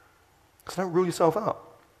 So don't rule yourself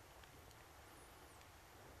out.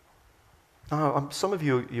 Now, some of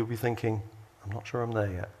you, you'll be thinking, I'm not sure I'm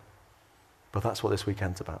there yet. But that's what this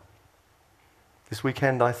weekend's about. This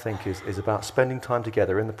weekend, I think, is about spending time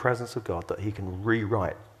together in the presence of God that he can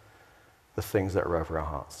rewrite the things that are over our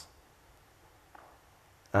hearts.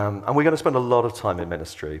 And we're going to spend a lot of time in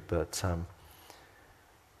ministry, but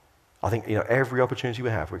I think every opportunity we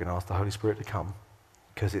have, we're going to ask the Holy Spirit to come,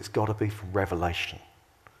 because it's got to be from revelation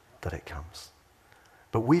that it comes.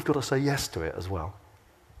 But we've got to say yes to it as well.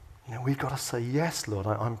 We've got to say, yes, Lord,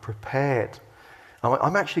 I'm prepared.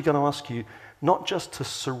 I'm actually going to ask you not just to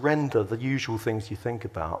surrender the usual things you think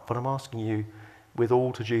about, but I'm asking you, with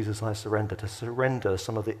all to Jesus I surrender, to surrender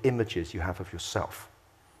some of the images you have of yourself,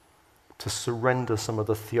 to surrender some of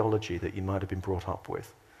the theology that you might have been brought up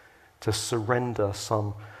with, to surrender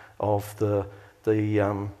some of the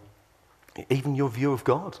even your view of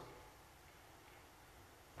God.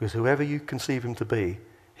 Because whoever you conceive him to be,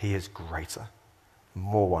 he is greater,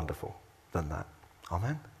 more wonderful than that.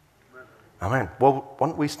 Amen? Amen. Well, why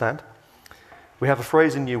don't we stand? We have a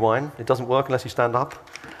phrase in New Wine. It doesn't work unless you stand up,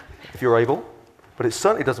 if you're able. But it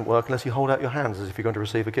certainly doesn't work unless you hold out your hands as if you're going to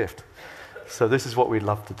receive a gift. So this is what we'd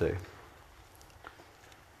love to do.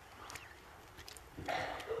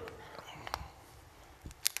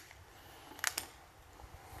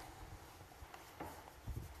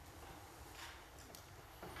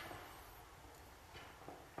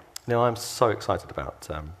 Now, I'm so excited about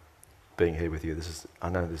being here with you. I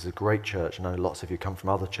know this is a great church. I know lots of you come from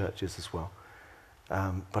other churches as well.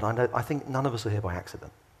 But I think none of us are here by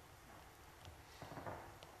accident.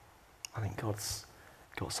 I think God's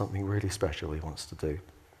got something really special he wants to do.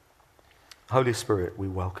 Holy Spirit, we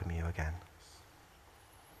welcome you again.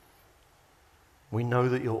 We know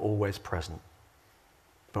that you're always present,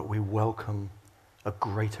 but we welcome a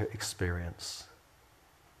greater experience,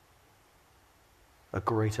 a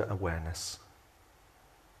greater awareness.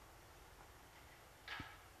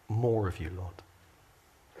 More of you, Lord.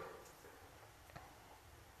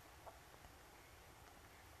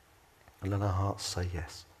 And let our hearts say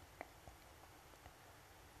yes.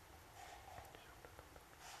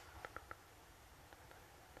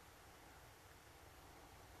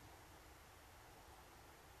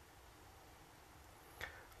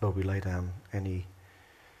 Lord, we lay down any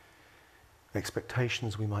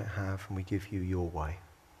expectations we might have and we give you your way.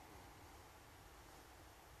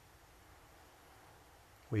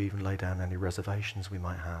 We even lay down any reservations we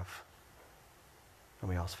might have and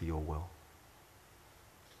we ask for your will.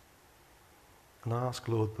 And I ask,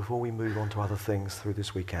 Lord, before we move on to other things through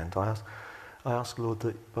this weekend, I ask, Lord,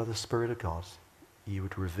 that by the Spirit of God, you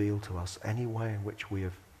would reveal to us any way in which we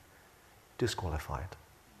have disqualified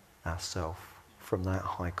ourselves from that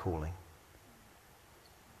high calling,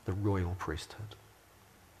 the royal priesthood,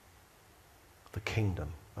 the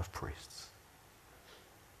kingdom of priests.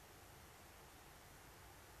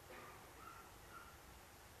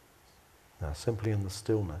 Now, simply in the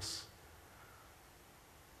stillness,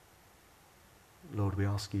 Lord, we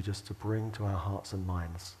ask you just to bring to our hearts and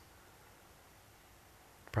minds,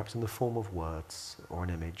 perhaps in the form of words or an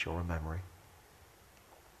image or a memory,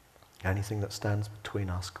 anything that stands between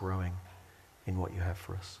us growing in what you have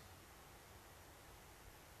for us.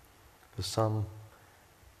 For some,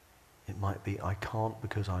 it might be, I can't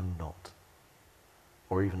because I'm not,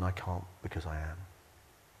 or even I can't because I am.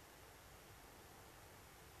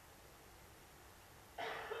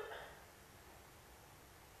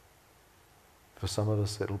 For some of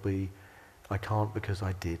us, it'll be, I can't because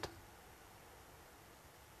I did.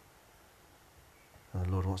 And And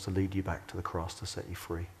the Lord wants to lead you back to the cross to set you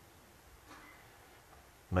free.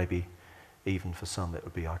 Maybe even for some it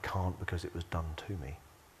would be, I can't because it was done to me.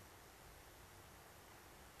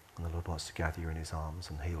 And the Lord wants to gather you in his arms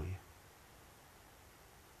and heal you.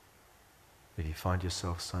 If you find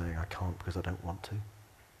yourself saying, I can't because I don't want to,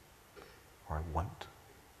 or I won't.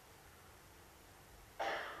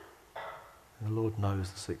 And the Lord knows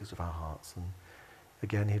the secrets of our hearts. And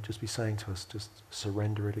again, he'd just be saying to us, just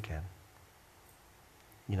surrender it again.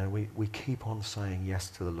 You know, we keep on saying yes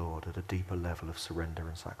to the Lord at a deeper level of surrender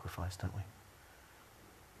and sacrifice, don't we?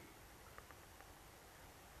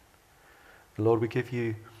 Lord, we give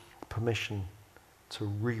you permission to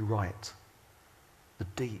rewrite the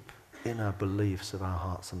deep inner beliefs of our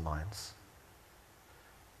hearts and minds.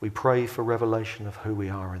 We pray for revelation of who we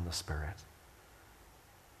are in the Spirit,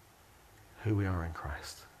 who we are in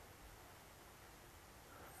Christ.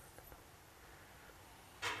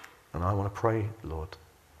 And I want to pray, Lord,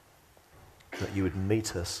 that you would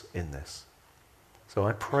meet us in this. So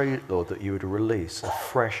I pray, Lord, that you would release a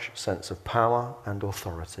fresh sense of power and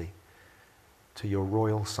authority to your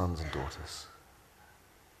royal sons and daughters.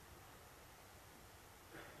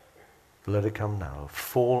 Let it come now.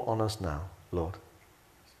 Fall on us now, Lord.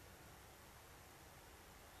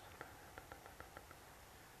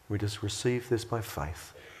 We just receive this by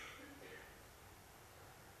faith.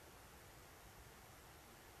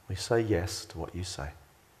 We say yes to what you say.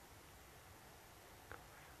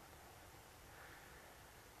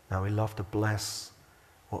 Now we love to bless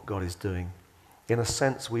what God is doing. In a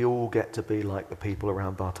sense, we all get to be like the people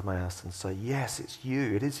around Bartimaeus and say, yes, it's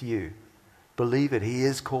you, it is you. Believe it, he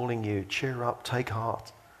is calling you. Cheer up, take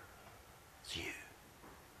heart. It's you.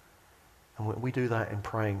 And we do that in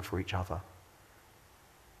praying for each other.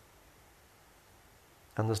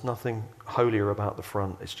 And there's nothing holier about the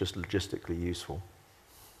front, it's just logistically useful.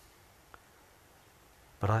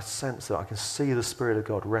 But I sense that I can see the Spirit of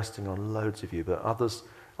God resting on loads of you, but others,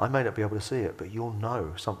 I may not be able to see it, but you'll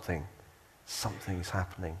know something is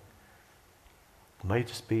happening. It may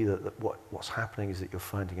just be that what's happening is that you're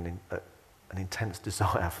finding an intense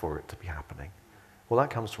desire for it to be happening. Well, that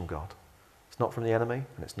comes from God. It's not from the enemy,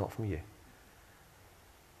 and it's not from you.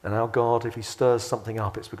 And our God, if he stirs something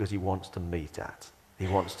up, it's because he wants to meet that. He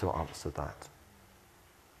wants to answer that.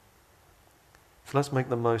 So let's make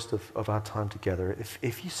the most of our time together.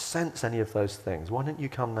 If you sense any of those things, why don't you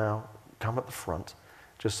come now, come at the front,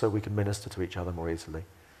 just so we can minister to each other more easily.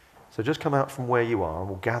 So just come out from where you are, and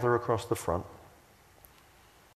we'll gather across the front.